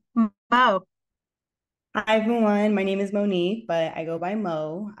 Naima. Mo. Hi everyone, my name is Monique, but I go by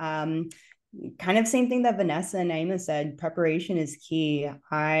Mo. Kind of same thing that Vanessa and Naima said, preparation is key.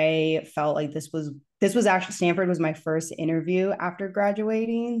 I felt like this was actually, Stanford was my first interview after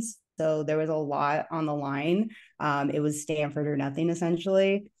graduating. So there was a lot on the line. It was Stanford or nothing,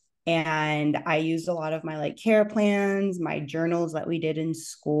 essentially. And I used a lot of my like care plans, my journals that we did in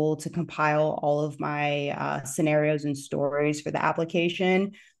school to compile all of my scenarios and stories for the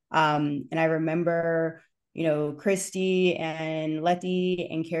application. And I remember, you know, Christy and Letty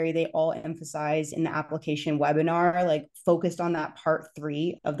and Carrie, they all emphasized in the application webinar, like focused on that part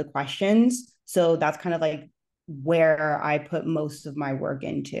 3 of the questions. So that's kind of like where I put most of my work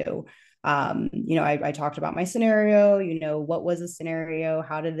into. You know, I talked about my scenario, you know, what was the scenario,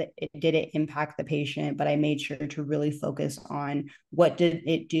 how did it impact the patient, but I made sure to really focus on what did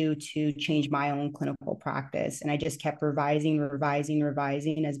it do to change my own clinical practice. And I just kept revising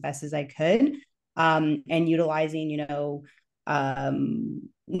as best as I could, and utilizing, you know,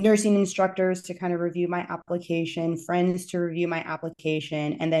 nursing instructors to kind of review my application, friends to review my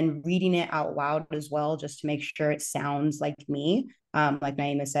application, and then reading it out loud as well, just to make sure it sounds like me. Like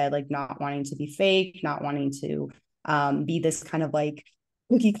Naima said, like not wanting to be fake, not wanting to be this kind of like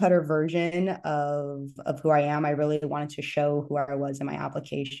cookie cutter version of who I am. I really wanted to show who I was in my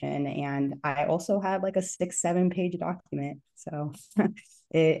application. And I also had like a 6-7 page document. So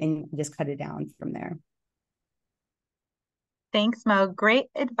and just cut it down from there. Thanks, Mo. Great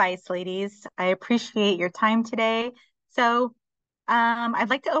advice, ladies. I appreciate your time today. So I'd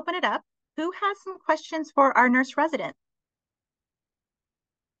like to open it up. Who has some questions for our nurse resident?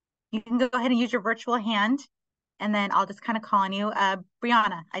 You can go ahead and use your virtual hand, and then I'll just kind of call on you.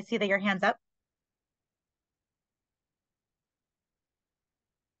 Brianna, I see that your hand's up.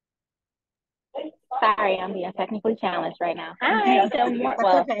 Sorry, I'm being technically challenged right now. Hi,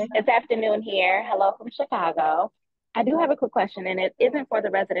 well, okay. It's afternoon here. Hello from Chicago. I do have a quick question, and it isn't for the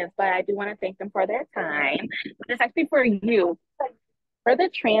residents, but I do want to thank them for their time. It's actually for you. For the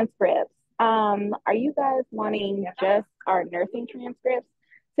transcripts, are you guys wanting just our nursing transcripts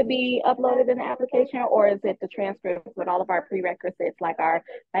to be uploaded in the application, or is it the transcripts with all of our prerequisites, like our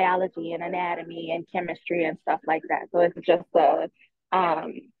biology and anatomy and chemistry and stuff like that? So it's just the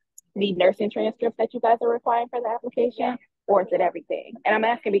nursing transcripts that you guys are requiring for the application, or is it everything? And I'm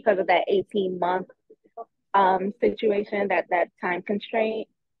asking because of that 18-month situation, that time constraint.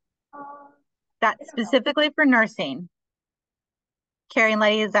 That's specifically for nursing. Carrie and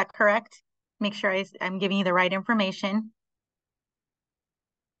Letty, is that correct? Make sure I'm giving you the right information.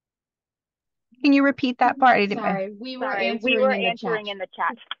 Can you repeat that part? Sorry, we were answering in the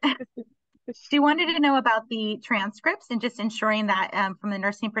chat. She wanted to know about the transcripts and just ensuring that from the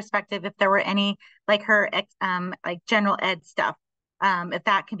nursing perspective, if there were any like her like general ed stuff, if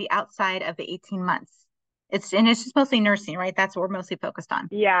that can be outside of the 18 months. It's just mostly nursing, right? That's what we're mostly focused on.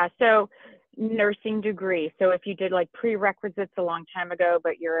 Yeah, so nursing degree. So if you did like prerequisites a long time ago,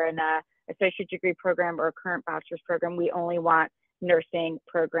 but you're in a associate degree program or a current bachelor's program, we only want nursing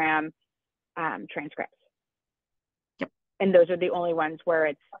program transcripts. Yep. And those are the only ones where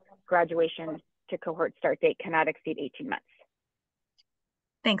it's graduation to cohort start date cannot exceed 18 months.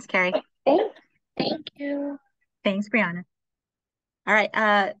 Thanks, Carrie. Thank you. Thanks, Brianna. All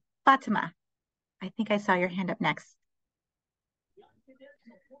right, Fatima, I think I saw your hand up next.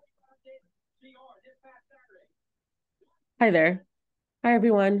 Hi there. Hi,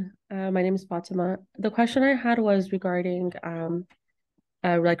 everyone. My name is Fatima. The question I had was regarding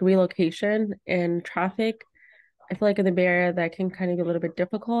like relocation and traffic. I feel like in the Bay Area that can kind of be a little bit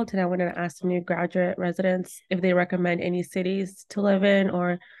difficult, and I wanted to ask the new graduate residents if they recommend any cities to live in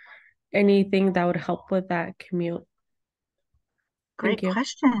or anything that would help with that commute. Great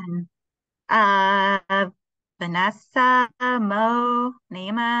question. Vanessa, Mo,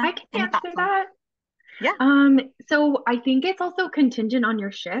 Naima. I can answer that. Yeah. So I think it's also contingent on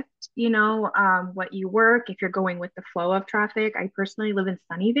your shift, you know, what you work, if you're going with the flow of traffic. I personally live in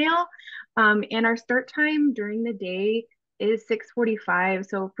Sunnyvale, and our start time during the day is 6:45.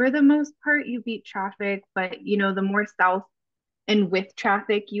 So for the most part, you beat traffic, but you know, the more south and with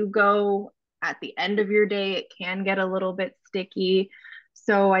traffic you go at the end of your day, it can get a little bit sticky.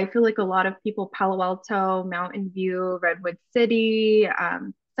 So I feel like a lot of people, Palo Alto, Mountain View, Redwood City,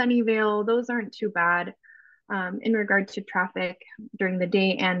 Sunnyvale, those aren't too bad in regard to traffic during the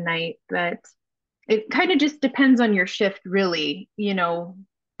day and night, but it kind of just depends on your shift, really, you know,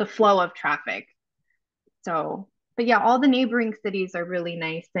 the flow of traffic. So, but yeah, all the neighboring cities are really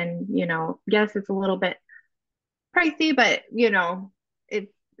nice, and you know, yes, it's a little bit pricey, but you know,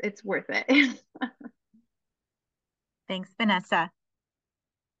 it's worth it. Thanks, Vanessa.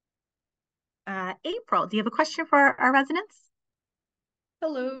 April, do you have a question for our residents?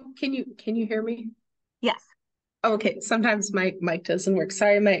 Hello, can you hear me? Yes. Okay, sometimes my mic doesn't work.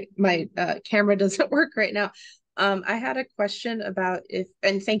 Sorry, my camera doesn't work right now. I had a question about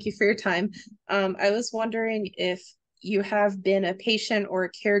and thank you for your time. I was wondering if you have been a patient or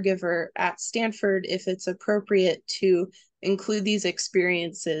a caregiver at Stanford, if it's appropriate to include these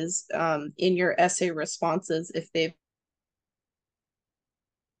experiences in your essay responses if they've.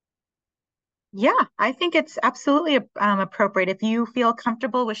 Yeah, I think it's absolutely appropriate. If you feel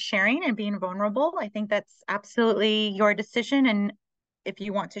comfortable with sharing and being vulnerable, I think that's absolutely your decision. And if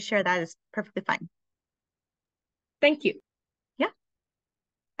you want to share that, is perfectly fine. Thank you. Yeah.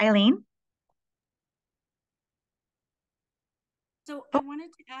 Eileen? So I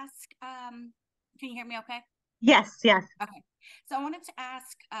wanted to ask, can you hear me okay? Yes, yes. Okay. So I wanted to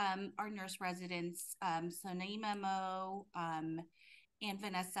ask our nurse residents, so Naima, Mo, and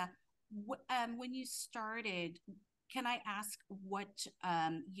Vanessa, when you started, can I ask what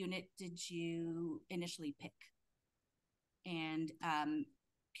unit did you initially pick? And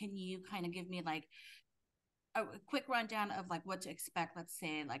can you kind of give me like a quick rundown of like what to expect, let's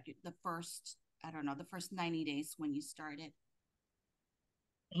say like the first, I don't know, the first 90 days when you started?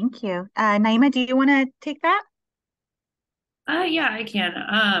 Thank you. Naima, do you want to take that? Yeah, I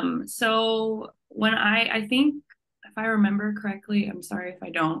can. So when I think if I remember correctly, I'm sorry if I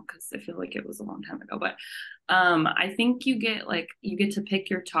don't, because I feel like it was a long time ago, but I think you get to pick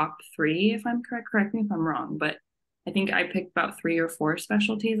your top three, if I'm correct. Correct me if I'm wrong, but I think I picked about 3 or 4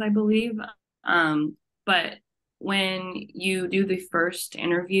 specialties, I believe. But when you do the first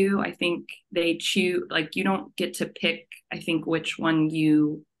interview, I think they choose, like, you don't get to pick, I think, which one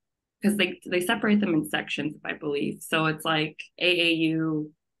you, because they separate them in sections, I believe. So it's like AAU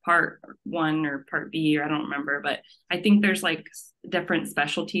part 1 or part B, or I don't remember, but I think there's like different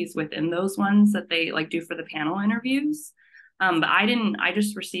specialties within those ones that they like do for the panel interviews. But I didn't, I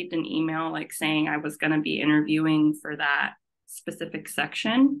just received an email like saying I was going to be interviewing for that specific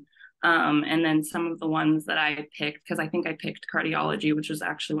section. And then some of the ones that I picked, because I think I picked cardiology, which is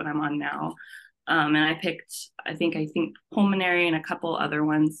actually what I'm on now. And I picked, I think pulmonary and a couple other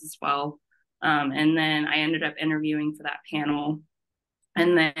ones as well. And then I ended up interviewing for that panel.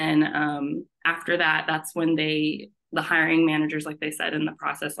 And then after that, that's when the hiring managers, like they said in the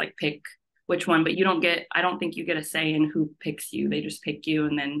process, like pick which one, but I don't think you get a say in who picks you. They just pick you.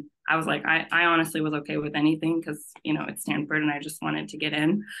 And then I was like, I honestly was okay with anything because, it's Stanford and I just wanted to get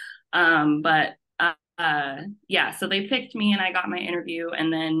in. But yeah, so they picked me and I got my interview.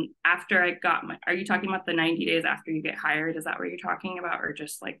 And then after I got are you talking about the 90 days after you get hired? Is that what you're talking about? Or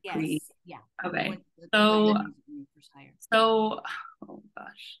just like yes, yeah. Okay. So oh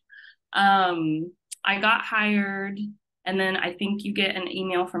gosh. I got hired and then I think you get an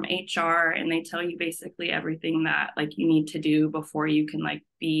email from HR and they tell you basically everything that like you need to do before you can like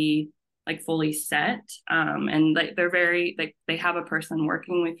be like fully set. And like they're very like they have a person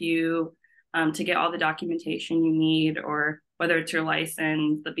working with you to get all the documentation you need, or whether it's your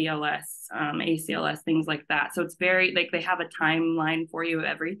license, the BLS, ACLS, things like that. So it's very like they have a timeline for you of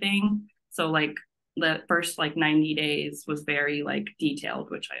everything. So like the first like 90 days was very like detailed,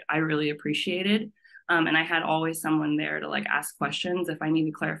 which I really appreciated. And I had always someone there to like ask questions if I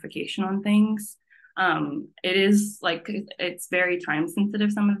needed clarification on things. It is like it's very time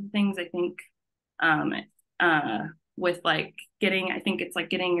sensitive, some of the things I think um, with like I think it's like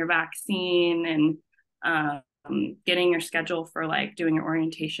getting your vaccine and getting your schedule for like doing your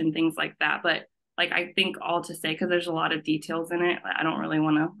orientation, things like that. But like I think all to say, because there's a lot of details in it, I don't really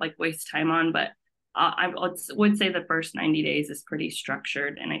want to like waste time on, but I would say the first 90 days is pretty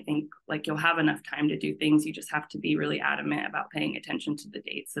structured. And I think like you'll have enough time to do things. You just have to be really adamant about paying attention to the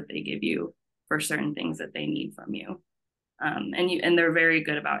dates that they give you for certain things that they need from you. And they're very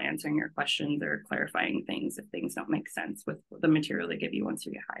good about answering your questions or clarifying things if things don't make sense with the material they give you once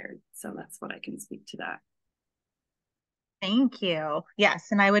you get hired. So that's what I can speak to that. Thank you. Yes,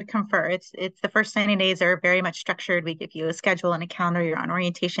 and I would confer. It's the first 90 days are very much structured. We give you a schedule and a calendar. You're on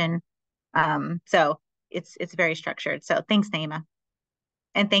orientation. So it's very structured. So thanks, Naima.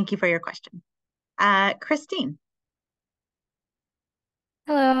 And thank you for your question. Christine.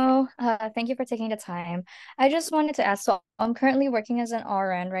 Hello, thank you for taking the time. I just wanted to ask, so I'm currently working as an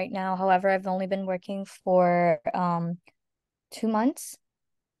RN right now. However, I've only been working for 2 months.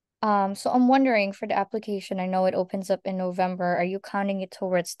 So I'm wondering for the application, I know it opens up in November. Are you counting it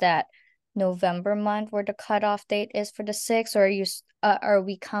towards that November month where the cutoff date is for the 6th, or are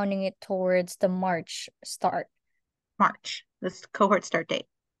we counting it towards the March start? March, this cohort start date.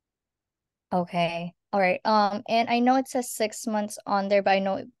 Okay. All right. And I know it says 6 months on there, but I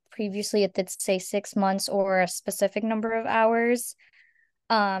know previously it did say 6 months or a specific number of hours.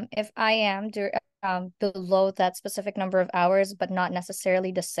 If I am below that specific number of hours, but not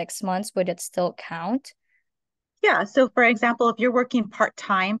necessarily the 6 months, would it still count? Yeah. So for example, if you're working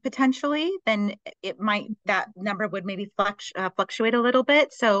part-time potentially, then that number would maybe fluctuate a little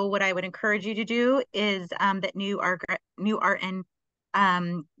bit. So what I would encourage you to do is that new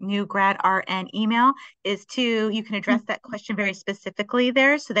grad RN email is you can address that question very specifically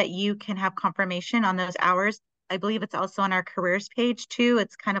there so that you can have confirmation on those hours. I believe it's also on our careers page too.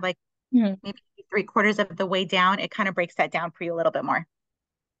 It's kind of like maybe 3/4 of the way down. It kind of breaks that down for you a little bit more.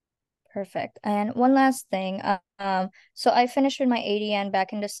 Perfect. And one last thing. So I finished with my ADN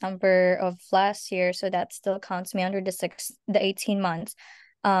back in December of last year, so that still counts me under the 18 months.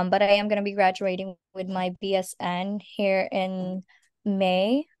 But I am going to be graduating with my BSN here in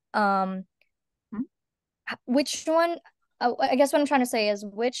May. Which one? I guess what I'm trying to say is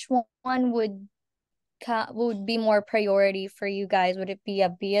which one would be more priority for you guys? Would it be a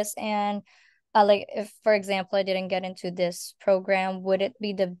BSN? Like if, for example, I didn't get into this program, would it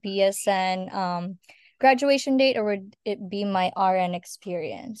be the BSN graduation date, or would it be my RN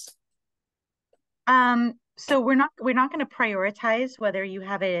experience? So we're not going to prioritize whether you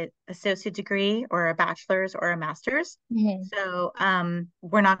have an associate degree or a bachelor's or a master's. So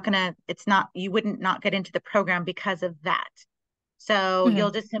we're not going to, you wouldn't not get into the program because of that. So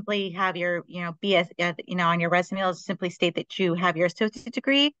you'll just simply have your, BS, on your resume, it'll simply state that you have your associate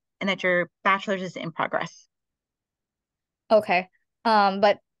degree and that your bachelor's is in progress. Okay.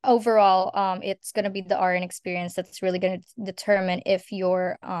 But overall, it's going to be the RN experience that's really going to determine if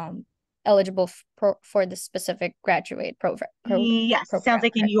you're eligible for the specific graduate program. Yes, it sounds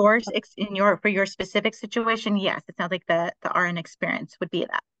like for your specific situation, yes, it sounds like the RN experience would be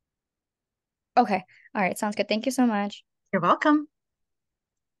that. Okay. All right. Sounds good. Thank you so much. You're welcome.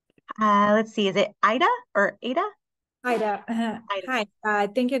 Let's see. Is it Ida or Ada? Ida. Ida. Hi.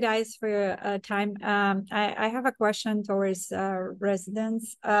 Thank you guys for your time. I have a question towards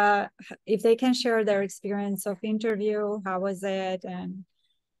residents. If they can share their experience of interview, how was it? And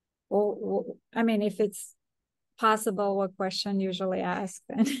I mean, if it's possible, what question usually asked?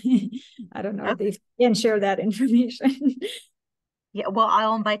 And I don't know if they can share that information. Yeah, well,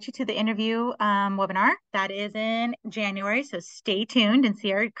 I'll invite you to the interview webinar. That is in January, so stay tuned and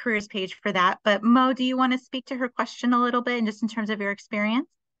see our careers page for that. But Mo, do you want to speak to her question a little bit and just in terms of your experience?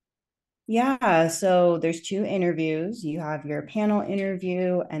 Yeah, so there's 2 interviews. You have your panel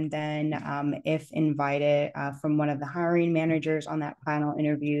interview, and then if invited from one of the hiring managers on that panel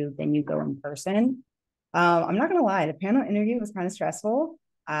interview, then you go in person. I'm not gonna lie, the panel interview was kind of stressful.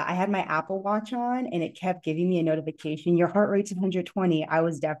 I had my Apple Watch on and it kept giving me a notification. Your heart rate's 120. I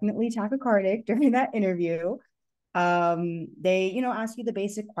was definitely tachycardic during that interview. They, ask you the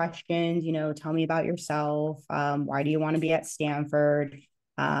basic questions, tell me about yourself. Why do you want to be at Stanford?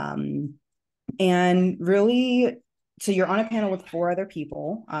 And really, so you're on a panel with 4 other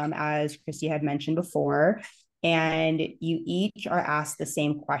people, as Christy had mentioned before, and you each are asked the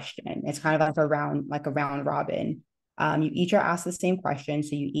same question. It's kind of like a round robin. You each are asked the same question,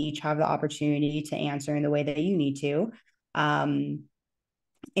 so you each have the opportunity to answer in the way that you need to. And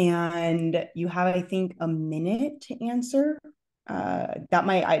you have, I think, a minute to answer.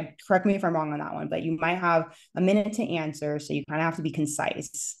 Correct me if I'm wrong on that one, but you might have a minute to answer. So you kind of have to be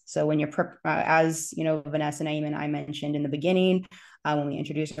concise. So when you're, as Vanessa, Naeem, and I mentioned in the beginning, when we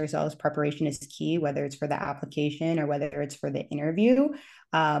introduce ourselves, preparation is key, whether it's for the application or whether it's for the interview.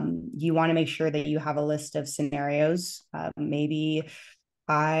 You want to make sure that you have a list of scenarios. Maybe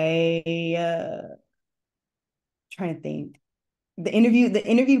trying to think. The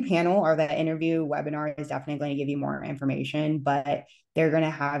interview panel or the interview webinar is definitely going to give you more information, but they're going to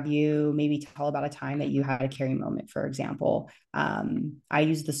have you maybe tell about a time that you had a caring moment, for example. I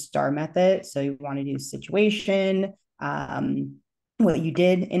use the STAR method. So you want to do situation, what you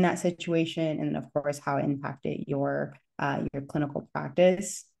did in that situation, and of course, how it impacted your clinical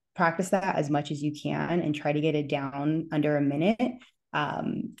practice. Practice that as much as you can and try to get it down under a minute,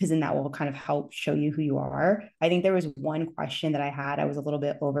 because then that will kind of help show you who you are. I think there was one question that I was a little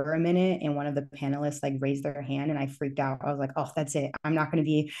bit over a minute, and one of the panelists like raised their hand and I freaked out. I was like, oh, that's it. I'm not going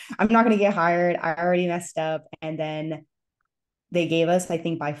to get hired. I already messed up. And then they gave us, I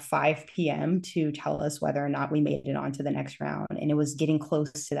think, by 5 p.m. to tell us whether or not we made it on to the next round. And it was getting close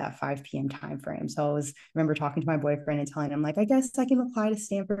to that 5 p.m. time frame. So I remember talking to my boyfriend and telling him, like, I guess I can apply to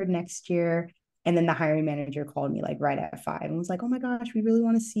Stanford next year. And then the hiring manager called me like right at 5 and was like, oh my gosh, we really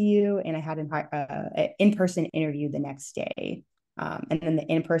want to see you. And I had an in-person interview the next day. And then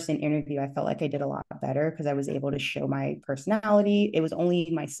the in-person interview, I felt like I did a lot better because I was able to show my personality. It was only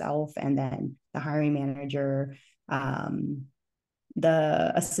myself and then the hiring manager,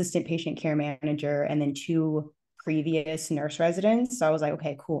 the assistant patient care manager, and then 2 previous nurse residents. So I was like,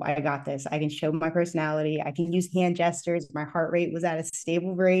 okay, cool, I got this. I can show my personality. I can use hand gestures. My heart rate was at a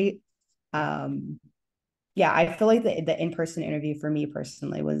stable rate. Yeah, I feel like the in-person interview for me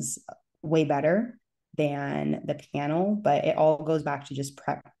personally was way better than the panel, but it all goes back to just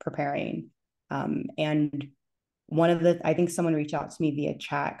preparing. And one of the, I think someone reached out to me via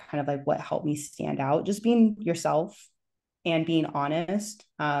chat, kind of like what helped me stand out, just being yourself and being honest.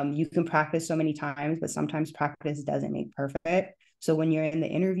 You can practice so many times, but sometimes practice doesn't make perfect. So when you're in the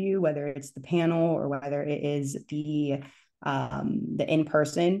interview, whether it's the panel or whether it is the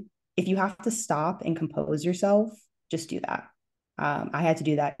in-person, if you have to stop and compose yourself, just do that. I had to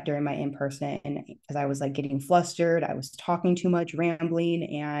do that during my in-person because I was like getting flustered. I was talking too much,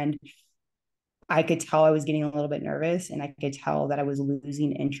 rambling, and I could tell I was getting a little bit nervous, and I could tell that I was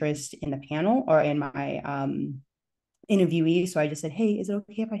losing interest in the panel or in my interviewee. So I just said, hey, is it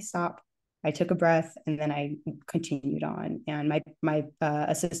okay if I stop? I took a breath and then I continued on. And my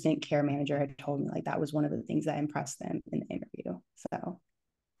assistant care manager had told me like that was one of the things that impressed them in the interview. So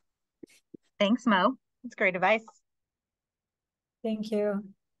thanks, Mo. That's great advice. Thank you.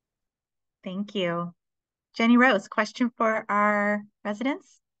 Thank you. Jenny Rose, question for our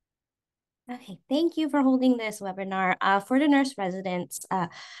residents? Okay, thank you for holding this webinar. For the nurse residents,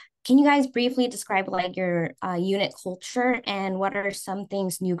 can you guys briefly describe like your unit culture and what are some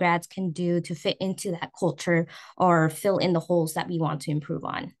things new grads can do to fit into that culture or fill in the holes that we want to improve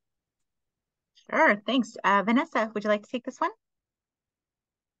on? Sure, thanks. Vanessa, would you like to take this one?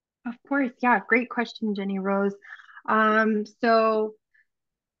 Of course, yeah, great question, Jenny Rose. So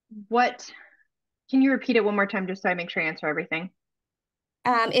can you repeat it one more time just so I make sure I answer everything?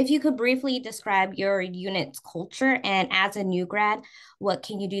 If you could briefly describe your unit's culture and as a new grad, what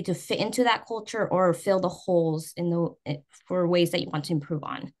can you do to fit into that culture or fill the holes for ways that you want to improve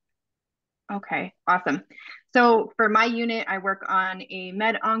on? Okay, awesome. So for my unit, I work on a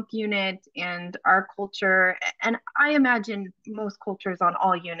med-onc unit, and our culture, and I imagine most cultures on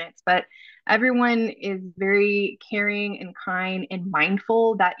all units, but everyone is very caring and kind and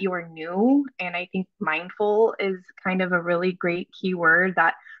mindful that you're new. And I think mindful is kind of a really great keyword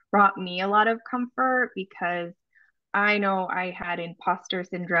that brought me a lot of comfort because I know I had imposter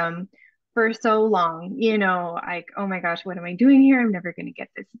syndrome for so long, like, oh my gosh, what am I doing here? I'm never going to get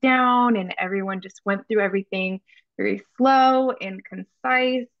this down. And everyone just went through everything very slow and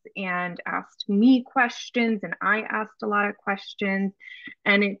concise and asked me questions. And I asked a lot of questions.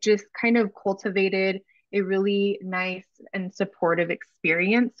 And it just kind of cultivated a really nice and supportive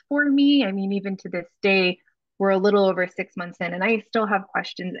experience for me. I mean, even to this day, we're a little over 6 months in and I still have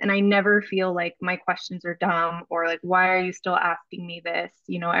questions, and I never feel like my questions are dumb or like, why are you still asking me this?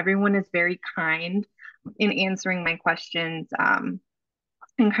 Everyone is very kind in answering my questions, and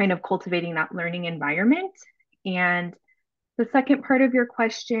kind of cultivating that learning environment. And the second part of your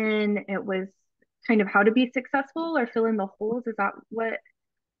question, it was kind of how to be successful or fill in the holes. Is that what?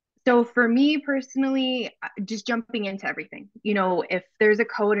 So for me personally, just jumping into everything, if there's a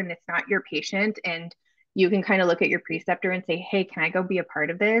code and it's not your patient and you can kind of look at your preceptor and say, hey, can I go be a part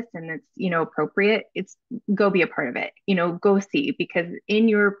of this? And it's, appropriate. It's go be a part of it, go see, because in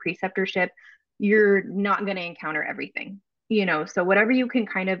your preceptorship, you're not going to encounter everything, so whatever you can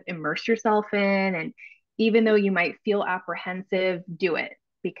kind of immerse yourself in. And even though you might feel apprehensive, do it,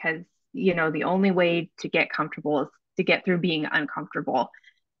 because, the only way to get comfortable is to get through being uncomfortable.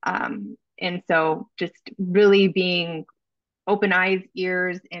 And so just really being open eyes,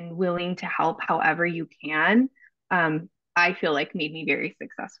 ears, and willing to help however you can, I feel like made me very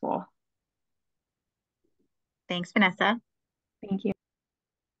successful. Thanks, Vanessa. Thank you.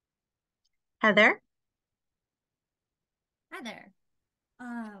 Heather? Hi there.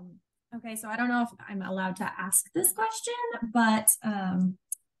 Okay, so I don't know if I'm allowed to ask this question, but it's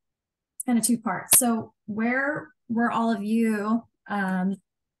kind of two parts. So where were all of you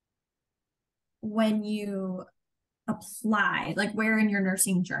when you applied? Like, where in your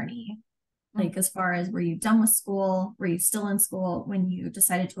nursing journey? Like, as far as, were you done with school? Were you still in school when you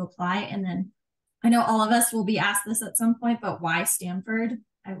decided to apply? And then I know all of us will be asked this at some point, but why Stanford?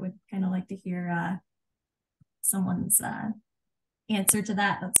 I would kind of like to hear someone's answer to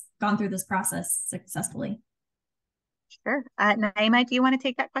that that's gone through this process successfully. Sure. Naima, do you want to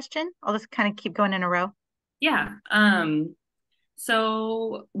take that question? I'll just kind of keep going in a row. Yeah.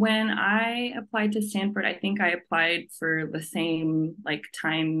 So when I applied to Stanford, I think I applied for the same like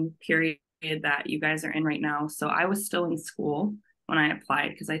time period that you guys are in right now. So I was still in school when I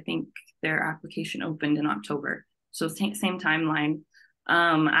applied because I think their application opened in October. So same timeline.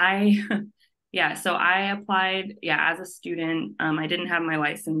 So I applied, as a student. I didn't have my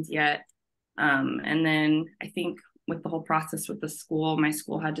license yet. And then I think with the whole process with the school, my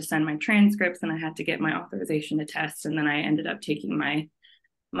school had to send my transcripts and I had to get my authorization to test. And then I ended up taking my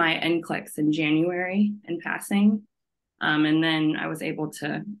NCLEX in January and passing. And then I was able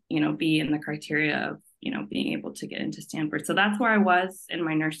to, be in the criteria of, being able to get into Stanford. So that's where I was in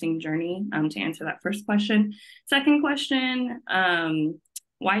my nursing journey, to answer that first question. Second question,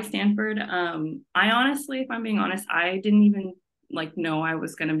 why Stanford? I honestly, if I'm being honest, I didn't even know I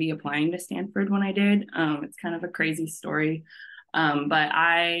was going to be applying to Stanford when I did. It's kind of a crazy story. But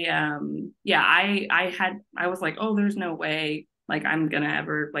I was like, oh, there's no way I'm gonna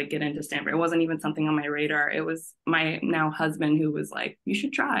ever get into Stanford. It wasn't even something on my radar. It was my now husband who was like, you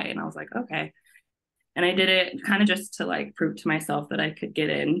should try. And I was like, okay. And I did it kind of just to prove to myself that I could get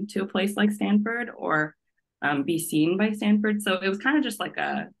into a place like Stanford or be seen by Stanford. So it was kind of just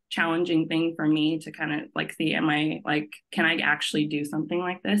a challenging thing for me to kind of see, am I can I actually do something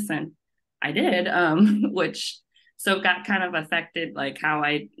like this? And I did, which so it got kind of affected how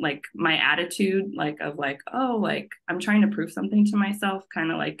I my attitude of oh, I'm trying to prove something to myself,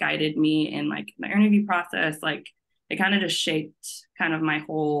 kind of guided me in the interview process. It kind of just shaped kind of my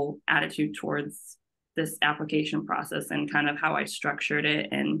whole attitude towards this application process and kind of how I structured it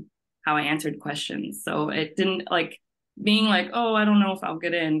and how I answered questions. So it didn't being oh, I don't know if I'll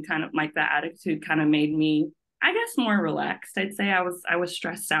get in, kind of that attitude kind of made me, I guess, more relaxed. I'd say I was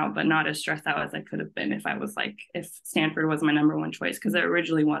stressed out, but not as stressed out as I could have been if I was if Stanford was my number one choice, because it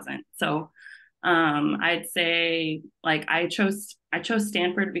originally wasn't. So I'd say I chose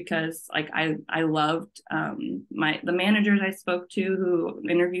Stanford because I loved the managers I spoke to who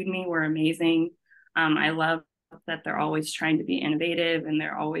interviewed me were amazing. I love that they're always trying to be innovative, and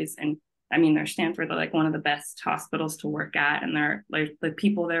they're always, and I mean, they're Stanford, they're one of the best hospitals to work at. And they're the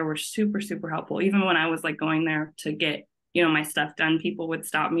people there were super, super helpful. Even when I was going there to get, my stuff done, people would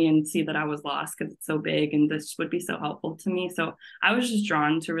stop me and see that I was lost because it's so big, and this would be so helpful to me. So I was just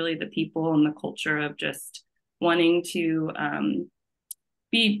drawn to really the people and the culture of just wanting to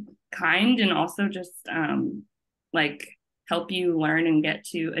be kind, and also just help you learn and get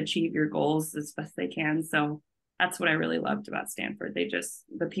to achieve your goals as best they can. So that's what I really loved about Stanford.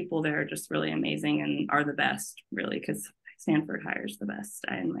 The people there are just really amazing and are the best, really, because Stanford hires the best,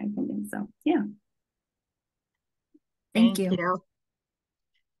 in my opinion. So yeah. Thank you.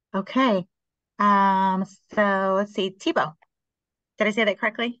 Okay. So let's see, Thibaut. Did I say that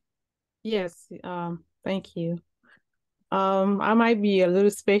correctly? Yes. Thank you. I might be a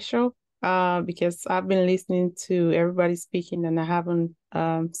little special because I've been listening to everybody speaking, and I haven't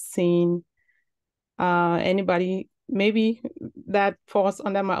seen anybody maybe that falls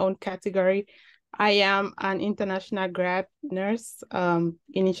under my own category. I am an international grad nurse,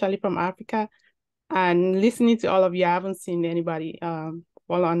 initially from Africa, and listening to all of you, I haven't seen anybody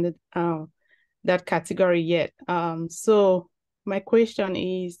fall under that category yet. So my question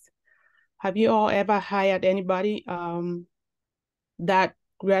is, have you all ever hired anybody that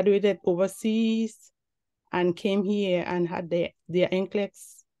graduated overseas and came here and had their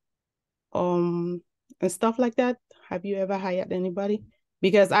NCLEX and stuff like that? Have you ever hired anybody?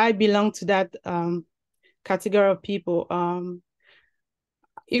 Because I belong to that category of people.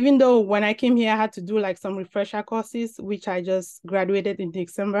 Even though when I came here, I had to do some refresher courses, which I just graduated in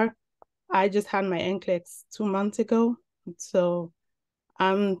December. I just had my NCLEX 2 months ago. So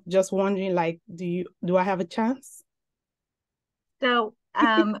I'm just wondering, do I have a chance? So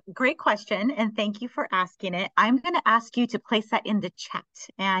great question, and thank you for asking it. I'm going to ask you to place that in the chat,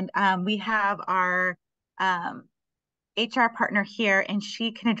 and we have our HR partner here, and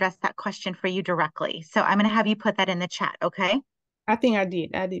she can address that question for you directly. So I'm going to have you put that in the chat, okay? I think I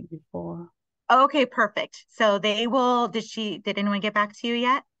did before. Okay, perfect. So they will, did anyone get back to you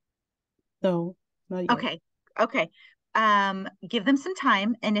yet? No, not yet. Okay. Give them some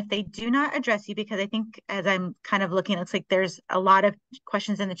time, and if they do not address you, because I think as I'm kind of looking, it looks like there's a lot of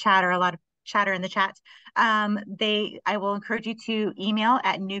questions in the chat, or a lot of chatter in the chat. I will encourage you to email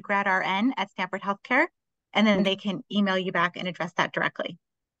at newgradrn@Stanford Healthcare, and then they can email you back and address that directly.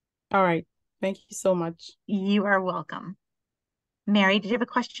 All right. Thank you so much. You are welcome. Mary, did you have a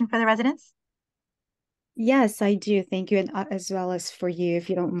question for the residents? Yes, I do. Thank you, and as well as for you, if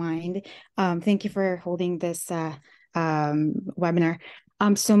you don't mind. Thank you for holding this webinar.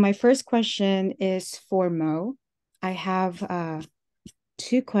 So my first question is for Mo. I have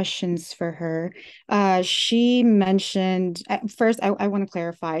 2 questions for her. She mentioned, first, I want to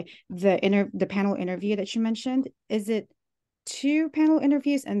clarify the panel interview that she mentioned. Is it 2 panel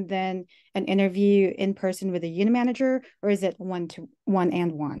interviews and then an interview in person with a unit manager, or is it 1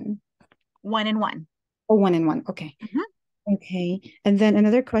 and 1? 1 and 1. Oh, 1 and 1. Okay. Okay. And then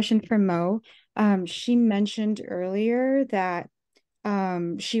another question for Mo. She mentioned earlier that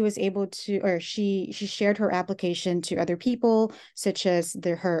she was able to, or she shared her application to other people, such as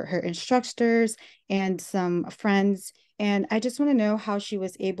her instructors and some friends. And I just want to know how she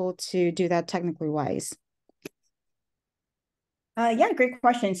was able to do that technically wise. Yeah, great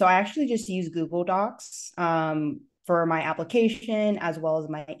question. So I actually just use Google Docs for my application as well as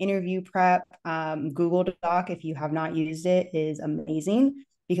my interview prep. Google Doc, if you have not used it, is amazing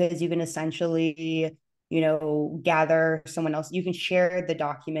because you can essentially, gather someone else. You can share the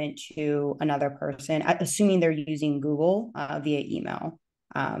document to another person, assuming they're using Google via email.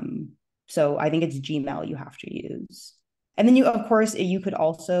 So I think it's Gmail you have to use. And then of course, you could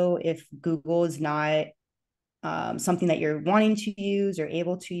also, if Google is not something that you're wanting to use or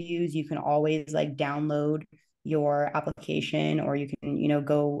able to use, you can always like download your application, or you can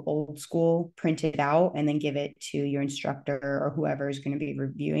go old school, print it out and then give it to your instructor or whoever is going to be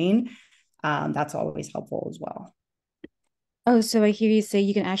reviewing. That's always helpful as well. Oh, so I hear you say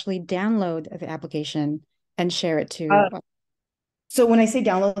you can actually download the application and share it to. So when I say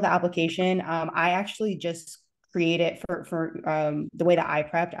download the application, I actually just create it for the way that I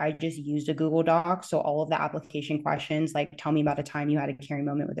prepped. I just used a Google Doc. So all of the application questions, like tell me about a time you had a caring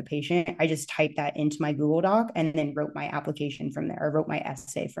moment with a patient, I just typed that into my Google Doc and then wrote my application from there, or wrote my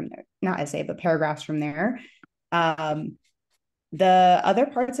essay from there. Not essay, but paragraphs from there. The other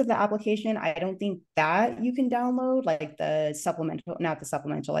parts of the application, I don't think that you can download, like the supplemental, not the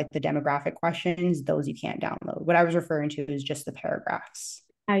supplemental, like the demographic questions, those you can't download. What I was referring to is just the paragraphs.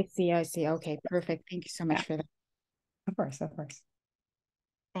 I see. Okay, perfect. Thank you so much for that. Of course, of course.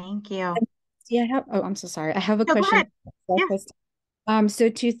 Thank you. Yeah, I'm so sorry. I have a No, question. Go ahead. Yeah. So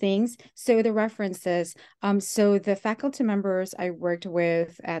two things. So the references. So the faculty members I worked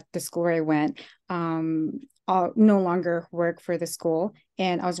with at the school where I went, no longer work for the school.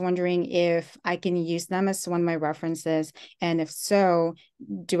 And I was wondering if I can use them as one of my references. And if so,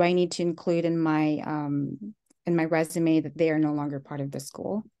 do I need to include in my resume that they are no longer part of the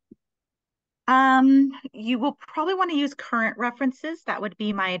school? You will probably want to use current references. That would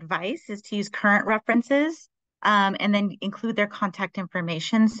be my advice, is to use current references, and then include their contact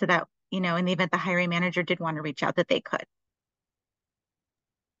information so that, in the event the hiring manager did want to reach out, that they could.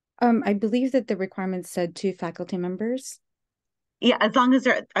 I believe that the requirement said 2 faculty members. Yeah, as long as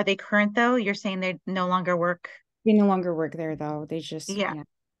are they current though? You're saying they no longer work? They no longer work there though. They just, yeah.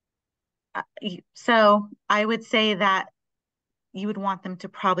 So I would say that you would want them to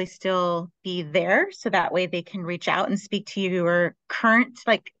probably still be there, so that way they can reach out and speak to your current,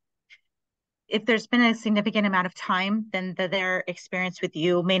 like if there's been a significant amount of time, then their experience with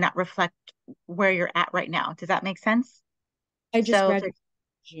you may not reflect where you're at right now. Does that make sense? I just graduated in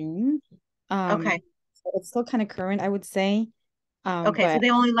June. Okay. So it's still kind of current, I would say. Okay, so but they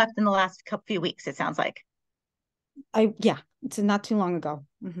only left in the last few weeks, it sounds like. Yeah, it's not too long ago.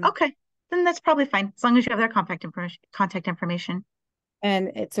 Okay, then that's probably fine, as long as you have their contact information.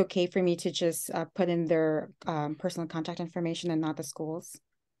 And it's okay for me to just put in their personal contact information and not the school's?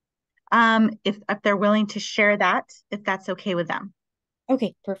 If they're willing to share that, if that's okay with them.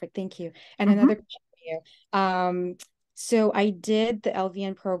 Okay, perfect. Thank you. And another question for you. So I did the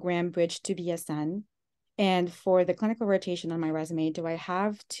LVN program Bridge to BSN. And for the clinical rotation on my resume, do I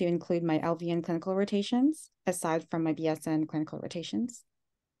have to include my LVN clinical rotations aside from my BSN clinical rotations?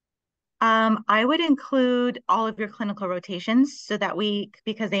 I would include all of your clinical rotations so that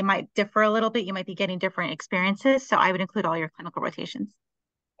because they might differ a little bit, you might be getting different experiences. So I would include all your clinical rotations.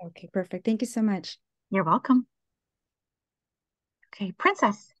 Okay, perfect. Thank you so much. You're welcome. Okay,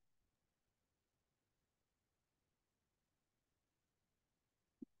 Princess.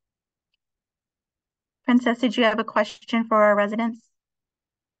 Princess, did you have a question for our residents?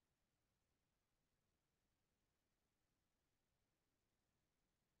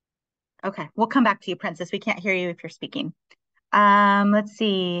 Okay, we'll come back to you, Princess. We can't hear you if you're speaking. Let's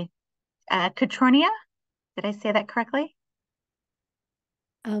see. Katronia, did I say that correctly?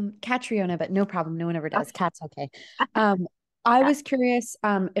 Catriona, but no problem. No one ever does. Cat's okay. I was curious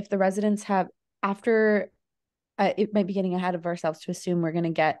if the residents have, after, it might be getting ahead of ourselves to assume we're going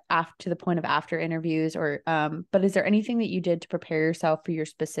to get to the point of after interviews, or but is there anything that you did to prepare yourself for your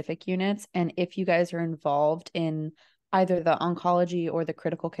specific units? And if you guys are involved in either the oncology or the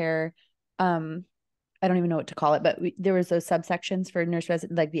critical care, I don't even know what to call it, but there was those subsections for nurse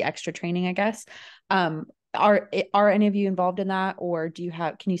resident, like the extra training, I guess. Are any of you involved in that, or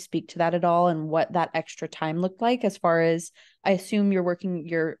can you speak to that at all, and what that extra time looked like? As far as, I assume you're working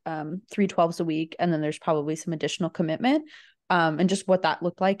your 3/12s a week, and then there's probably some additional commitment, and just what that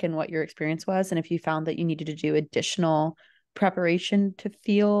looked like and what your experience was, and if you found that you needed to do additional preparation to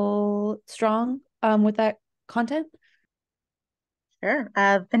feel strong with that content? Sure.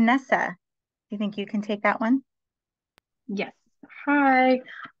 Vanessa, do you think you can take that one? Yes. Hi.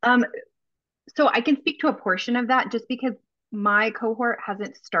 So I can speak to a portion of that just because my cohort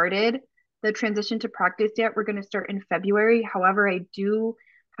hasn't started the transition to practice yet. We're going to start in February. However, I do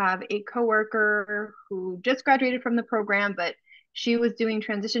have a coworker who just graduated from the program, but she was doing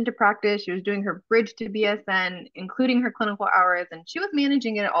transition to practice. She was doing her bridge to BSN, including her clinical hours, and she was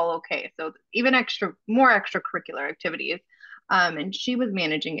managing it all okay. So even more extracurricular activities. And she was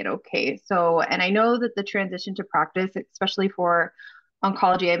managing it okay. So, and I know that the transition to practice, especially for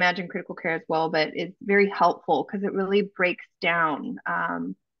oncology, I imagine critical care as well, but it's very helpful because it really breaks down,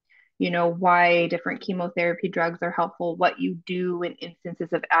 why different chemotherapy drugs are helpful, what you do in instances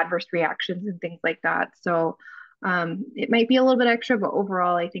of adverse reactions and things like that. So it might be a little bit extra, but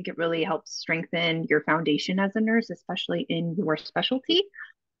overall, I think it really helps strengthen your foundation as a nurse, especially in your specialty.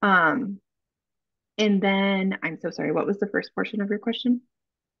 And then I'm so sorry, what was the first portion of your question?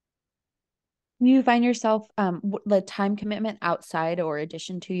 You find yourself the time commitment outside or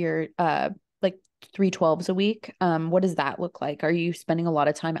addition to your like 312s a week? What does that look like? Are you spending a lot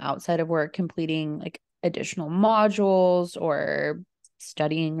of time outside of work completing like additional modules or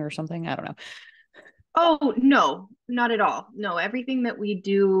studying or something? I don't know. Oh, no, not at all. No, everything that we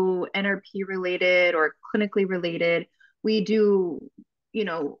do NRP related or clinically related, we do,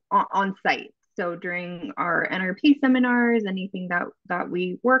 on site. So during our NRP seminars, anything that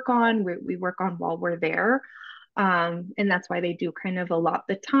we work on, we work on while we're there. And that's why they do kind of allot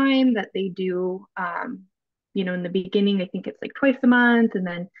the time that they do. In the beginning, I think it's like twice a month. And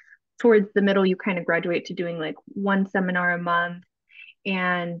then towards the middle, you kind of graduate to doing like one seminar a month.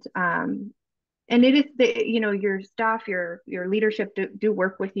 And it is your staff, your leadership do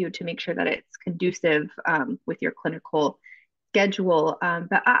work with you to make sure that it's conducive with your clinical schedule.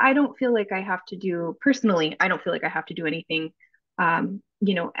 But I don't feel like I have to do personally. I don't feel like I have to do anything,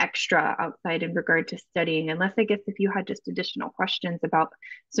 extra outside in regard to studying, unless I guess if you had just additional questions about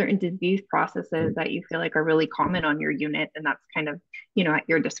certain disease processes that you feel like are really common on your unit, and that's kind of, at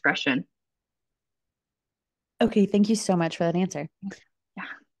your discretion. Okay, thank you so much for that answer. Yeah.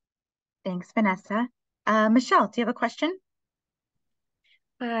 Thanks, Vanessa. Michelle, do you have a question?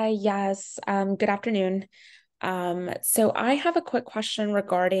 Yes. Good afternoon. So I have a quick question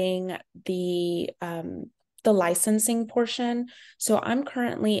regarding the licensing portion. So I'm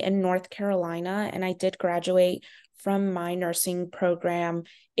currently in North Carolina, and I did graduate from my nursing program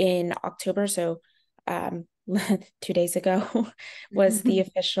in October. So 2 days ago was the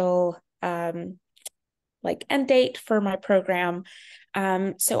official end date for my program.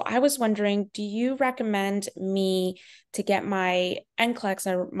 So I was wondering, do you recommend me to get my NCLEX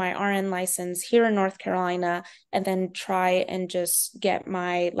or my RN license here in North Carolina and then try and just get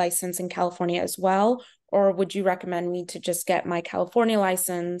my license in California as well? Or would you recommend me to just get my California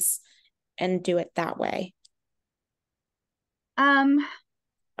license and do it that way?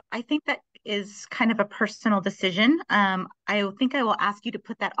 I think that is kind of a personal decision. I think I will ask you to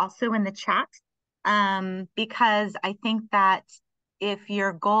put that also in the chat, because I think that if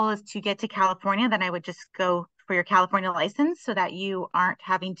your goal is to get to California, then I would just go for your California license so that you aren't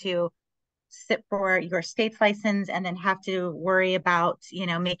having to sit for your state's license and then have to worry about,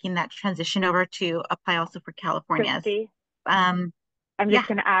 making that transition over to apply also for California's. Christy, I'm just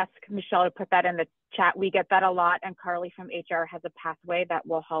going to ask Michelle to put that in the chat. We get that a lot, and Carly from HR has a pathway that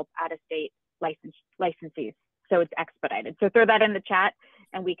will help out-of-state licensees. So it's expedited. So throw that in the chat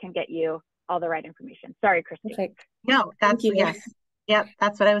and we can get you all the right information. Sorry, Christy. Okay. No, that's, yes. Yep,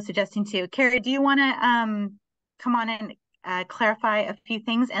 that's what I was suggesting too. Carrie, do you want to come on and clarify a few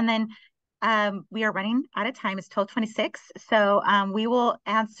things? And then we are running out of time. It's 12:26. So we will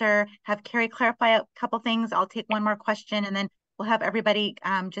have Carrie clarify a couple things. I'll take one more question, and then we'll have everybody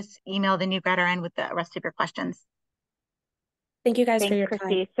just email the new grad RN with the rest of your questions. Thank you guys Thanks, for your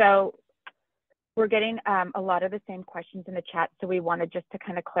Christy. time. So we're getting a lot of the same questions in the chat. So we wanted just to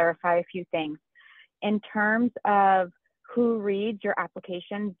kind of clarify a few things. In terms of who reads your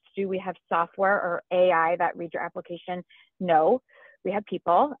application, do we have software or AI that reads your application? No, we have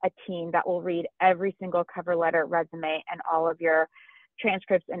people, a team that will read every single cover letter, resume, and all of your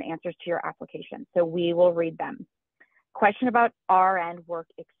transcripts and answers to your application. So we will read them. Question about RN work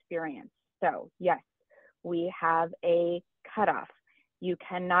experience. So yes, we have a cutoff. You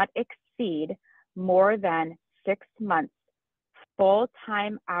cannot exceed more than 6 months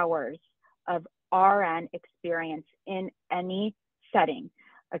full-time hours of RN experience in any setting: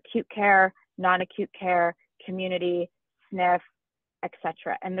 acute care, non-acute care, community, SNF,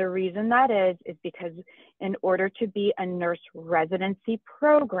 etc. And the reason that is because in order to be a nurse residency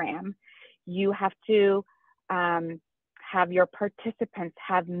program, you have to have your participants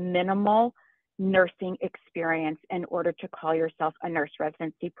have minimal nursing experience in order to call yourself a nurse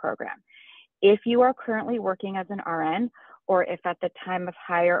residency program. If you are currently working as an RN, or if at the time of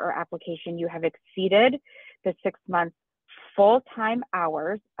hire or application you have exceeded the 6 months full-time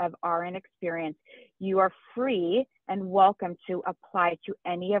hours of RN experience, you are free and welcome to apply to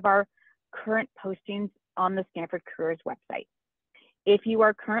any of our current postings on the Stanford Careers website. If you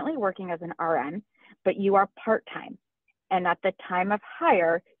are currently working as an RN, but you are part-time, and at the time of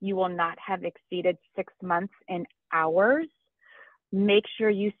hire, you will not have exceeded 6 months in hours, make sure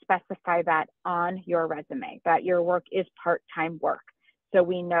you specify that on your resume, that your work is part-time work. So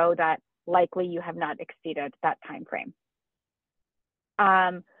we know that likely you have not exceeded that time frame.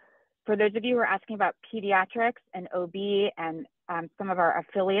 For those of you who are asking about pediatrics and OB and some of our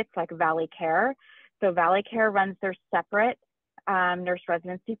affiliates like Valley Care. So Valley Care runs their separate nurse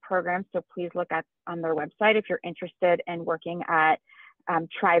residency program. So please look at on their website if you're interested in working at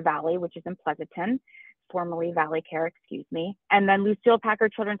Tri-Valley, which is in Pleasanton, formerly Valley Care, excuse me. And then Lucille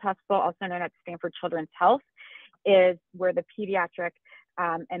Packard Children's Hospital, also known as Stanford Children's Health, is where the pediatric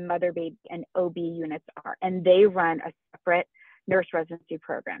and mother, baby, and OB units are. And they run a separate nurse residency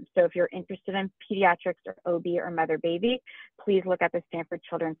program. So if you're interested in pediatrics or OB or mother, baby, please look at the Stanford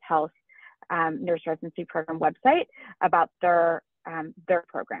Children's Health nurse residency program website about their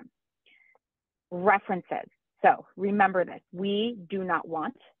program. References. So remember this, we do not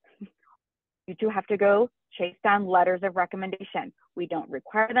want you to have to go chase down letters of recommendation. We don't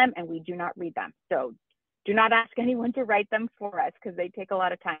require them and we do not read them. So do not ask anyone to write them for us because they take a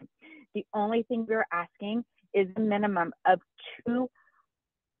lot of time. The only thing we're asking is a minimum of 2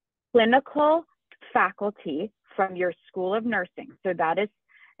 clinical faculty from your School of Nursing. So that is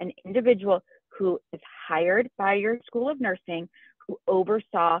an individual who is hired by your School of Nursing who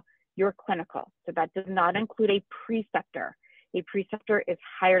oversaw your clinical. So that does not include a preceptor. A preceptor is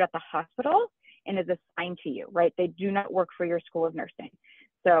hired at the hospital and is assigned to you, right? They do not work for your School of Nursing.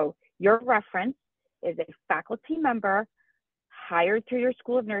 So your reference is a faculty member hired through your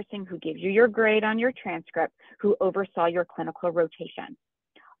School of Nursing who gives you your grade on your transcript, who oversaw your clinical rotation.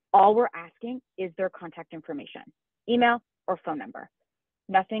 All we're asking is their contact information, email or phone number,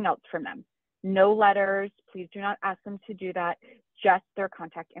 nothing else from them. No letters, please do not ask them to do that, just their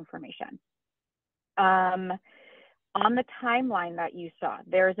contact information. On the timeline that you saw,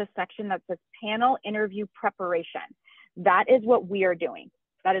 there is a section that says panel interview preparation. That is what we are doing.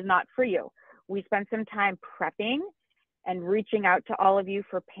 That is not for you. We spent some time prepping and reaching out to all of you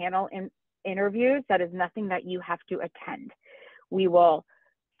for panel interviews. That is nothing that you have to attend. We will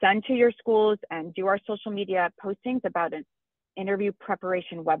send to your schools and do our social media postings about an interview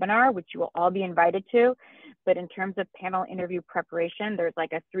preparation webinar, which you will all be invited to. But in terms of panel interview preparation, there's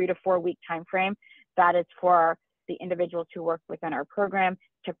like a 3 to 4 week time frame. That is for the individuals who work within our program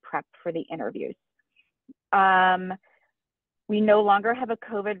to prep for the interviews. We no longer have a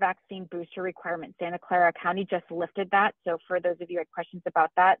COVID vaccine booster requirement. Santa Clara County just lifted that. So for those of you who had questions about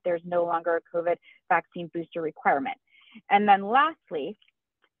that, there's no longer a COVID vaccine booster requirement. And then lastly,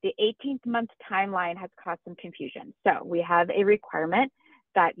 the 18th month timeline has caused some confusion. So we have a requirement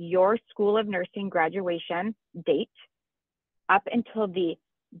that your School of Nursing graduation date up until the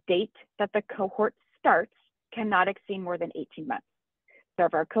date that the cohort starts cannot exceed more than 18 months. So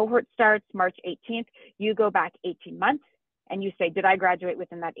if our cohort starts March 18th, you go back 18 months and you say, did I graduate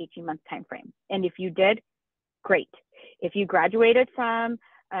within that 18-month time frame? And if you did, great. If you graduated from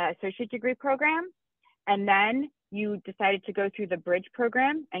an associate degree program and then you decided to go through the bridge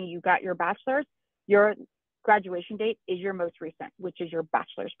program and you got your bachelor's, your graduation date is your most recent, which is your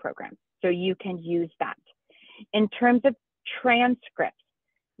bachelor's program. So you can use that. In terms of transcripts,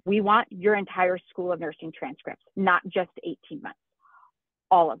 we want your entire School of Nursing transcripts, not just 18 months,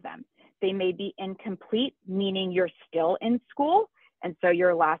 all of them. They may be incomplete, meaning you're still in school, and so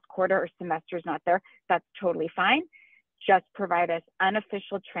your last quarter or semester is not there. That's totally fine. Just provide us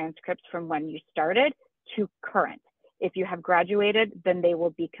unofficial transcripts from when you started to current. If you have graduated, then they will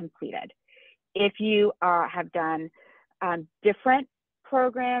be completed. If you have done different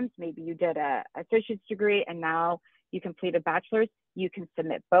programs, maybe you did an associate's degree and now you complete a bachelor's, you can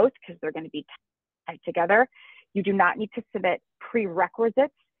submit both because they're going to be tied together. You do not need to submit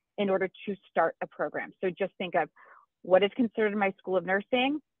prerequisites in order to start a program. So just think of what is considered my School of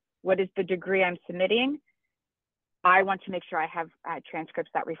Nursing, what is the degree I'm submitting. I want to make sure I have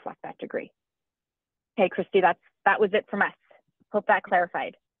transcripts that reflect that degree. Okay, Christy, that was it from us. Hope that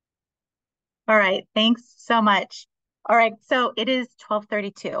clarified. All right, thanks so much. All right, so it is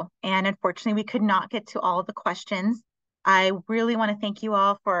 12:32, and unfortunately, we could not get to all of the questions. I really want to thank you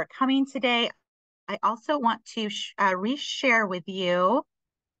all for coming today. I also want to reshare with you.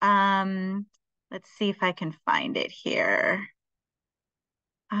 Let's see if I can find it here.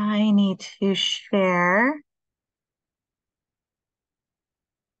 I need to share.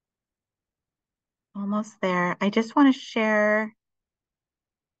 Almost there. I just want to share.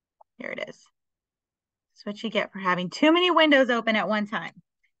 Here it is. That's what you get for having too many windows open at one time.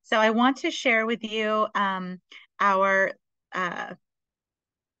 So I want to share with you our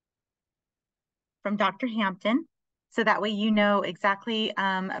from Dr. Hampton. So that way you know exactly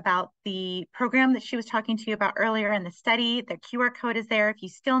about the program that she was talking to you about earlier in the study. The QR code is there if you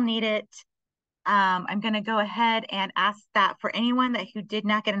still need it. I'm going to go ahead and ask that for anyone who did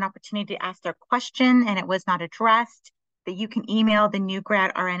not get an opportunity to ask their question and it was not addressed, that you can email the new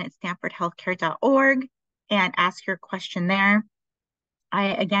grad RN at stanfordhealthcare.org and ask your question there. I,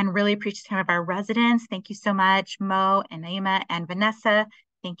 again, really appreciate the time of our residents. Thank you so much, Mo and Naima and Vanessa.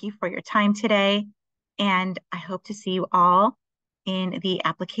 Thank you for your time today. And I hope to see you all in the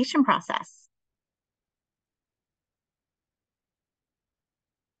application process.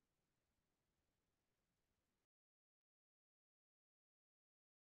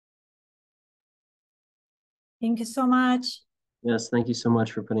 Thank you so much. Yes, thank you so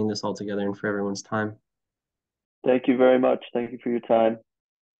much for putting this all together and for everyone's time. Thank you very much. Thank you for your time.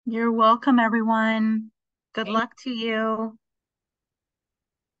 You're welcome, everyone. Good luck to you.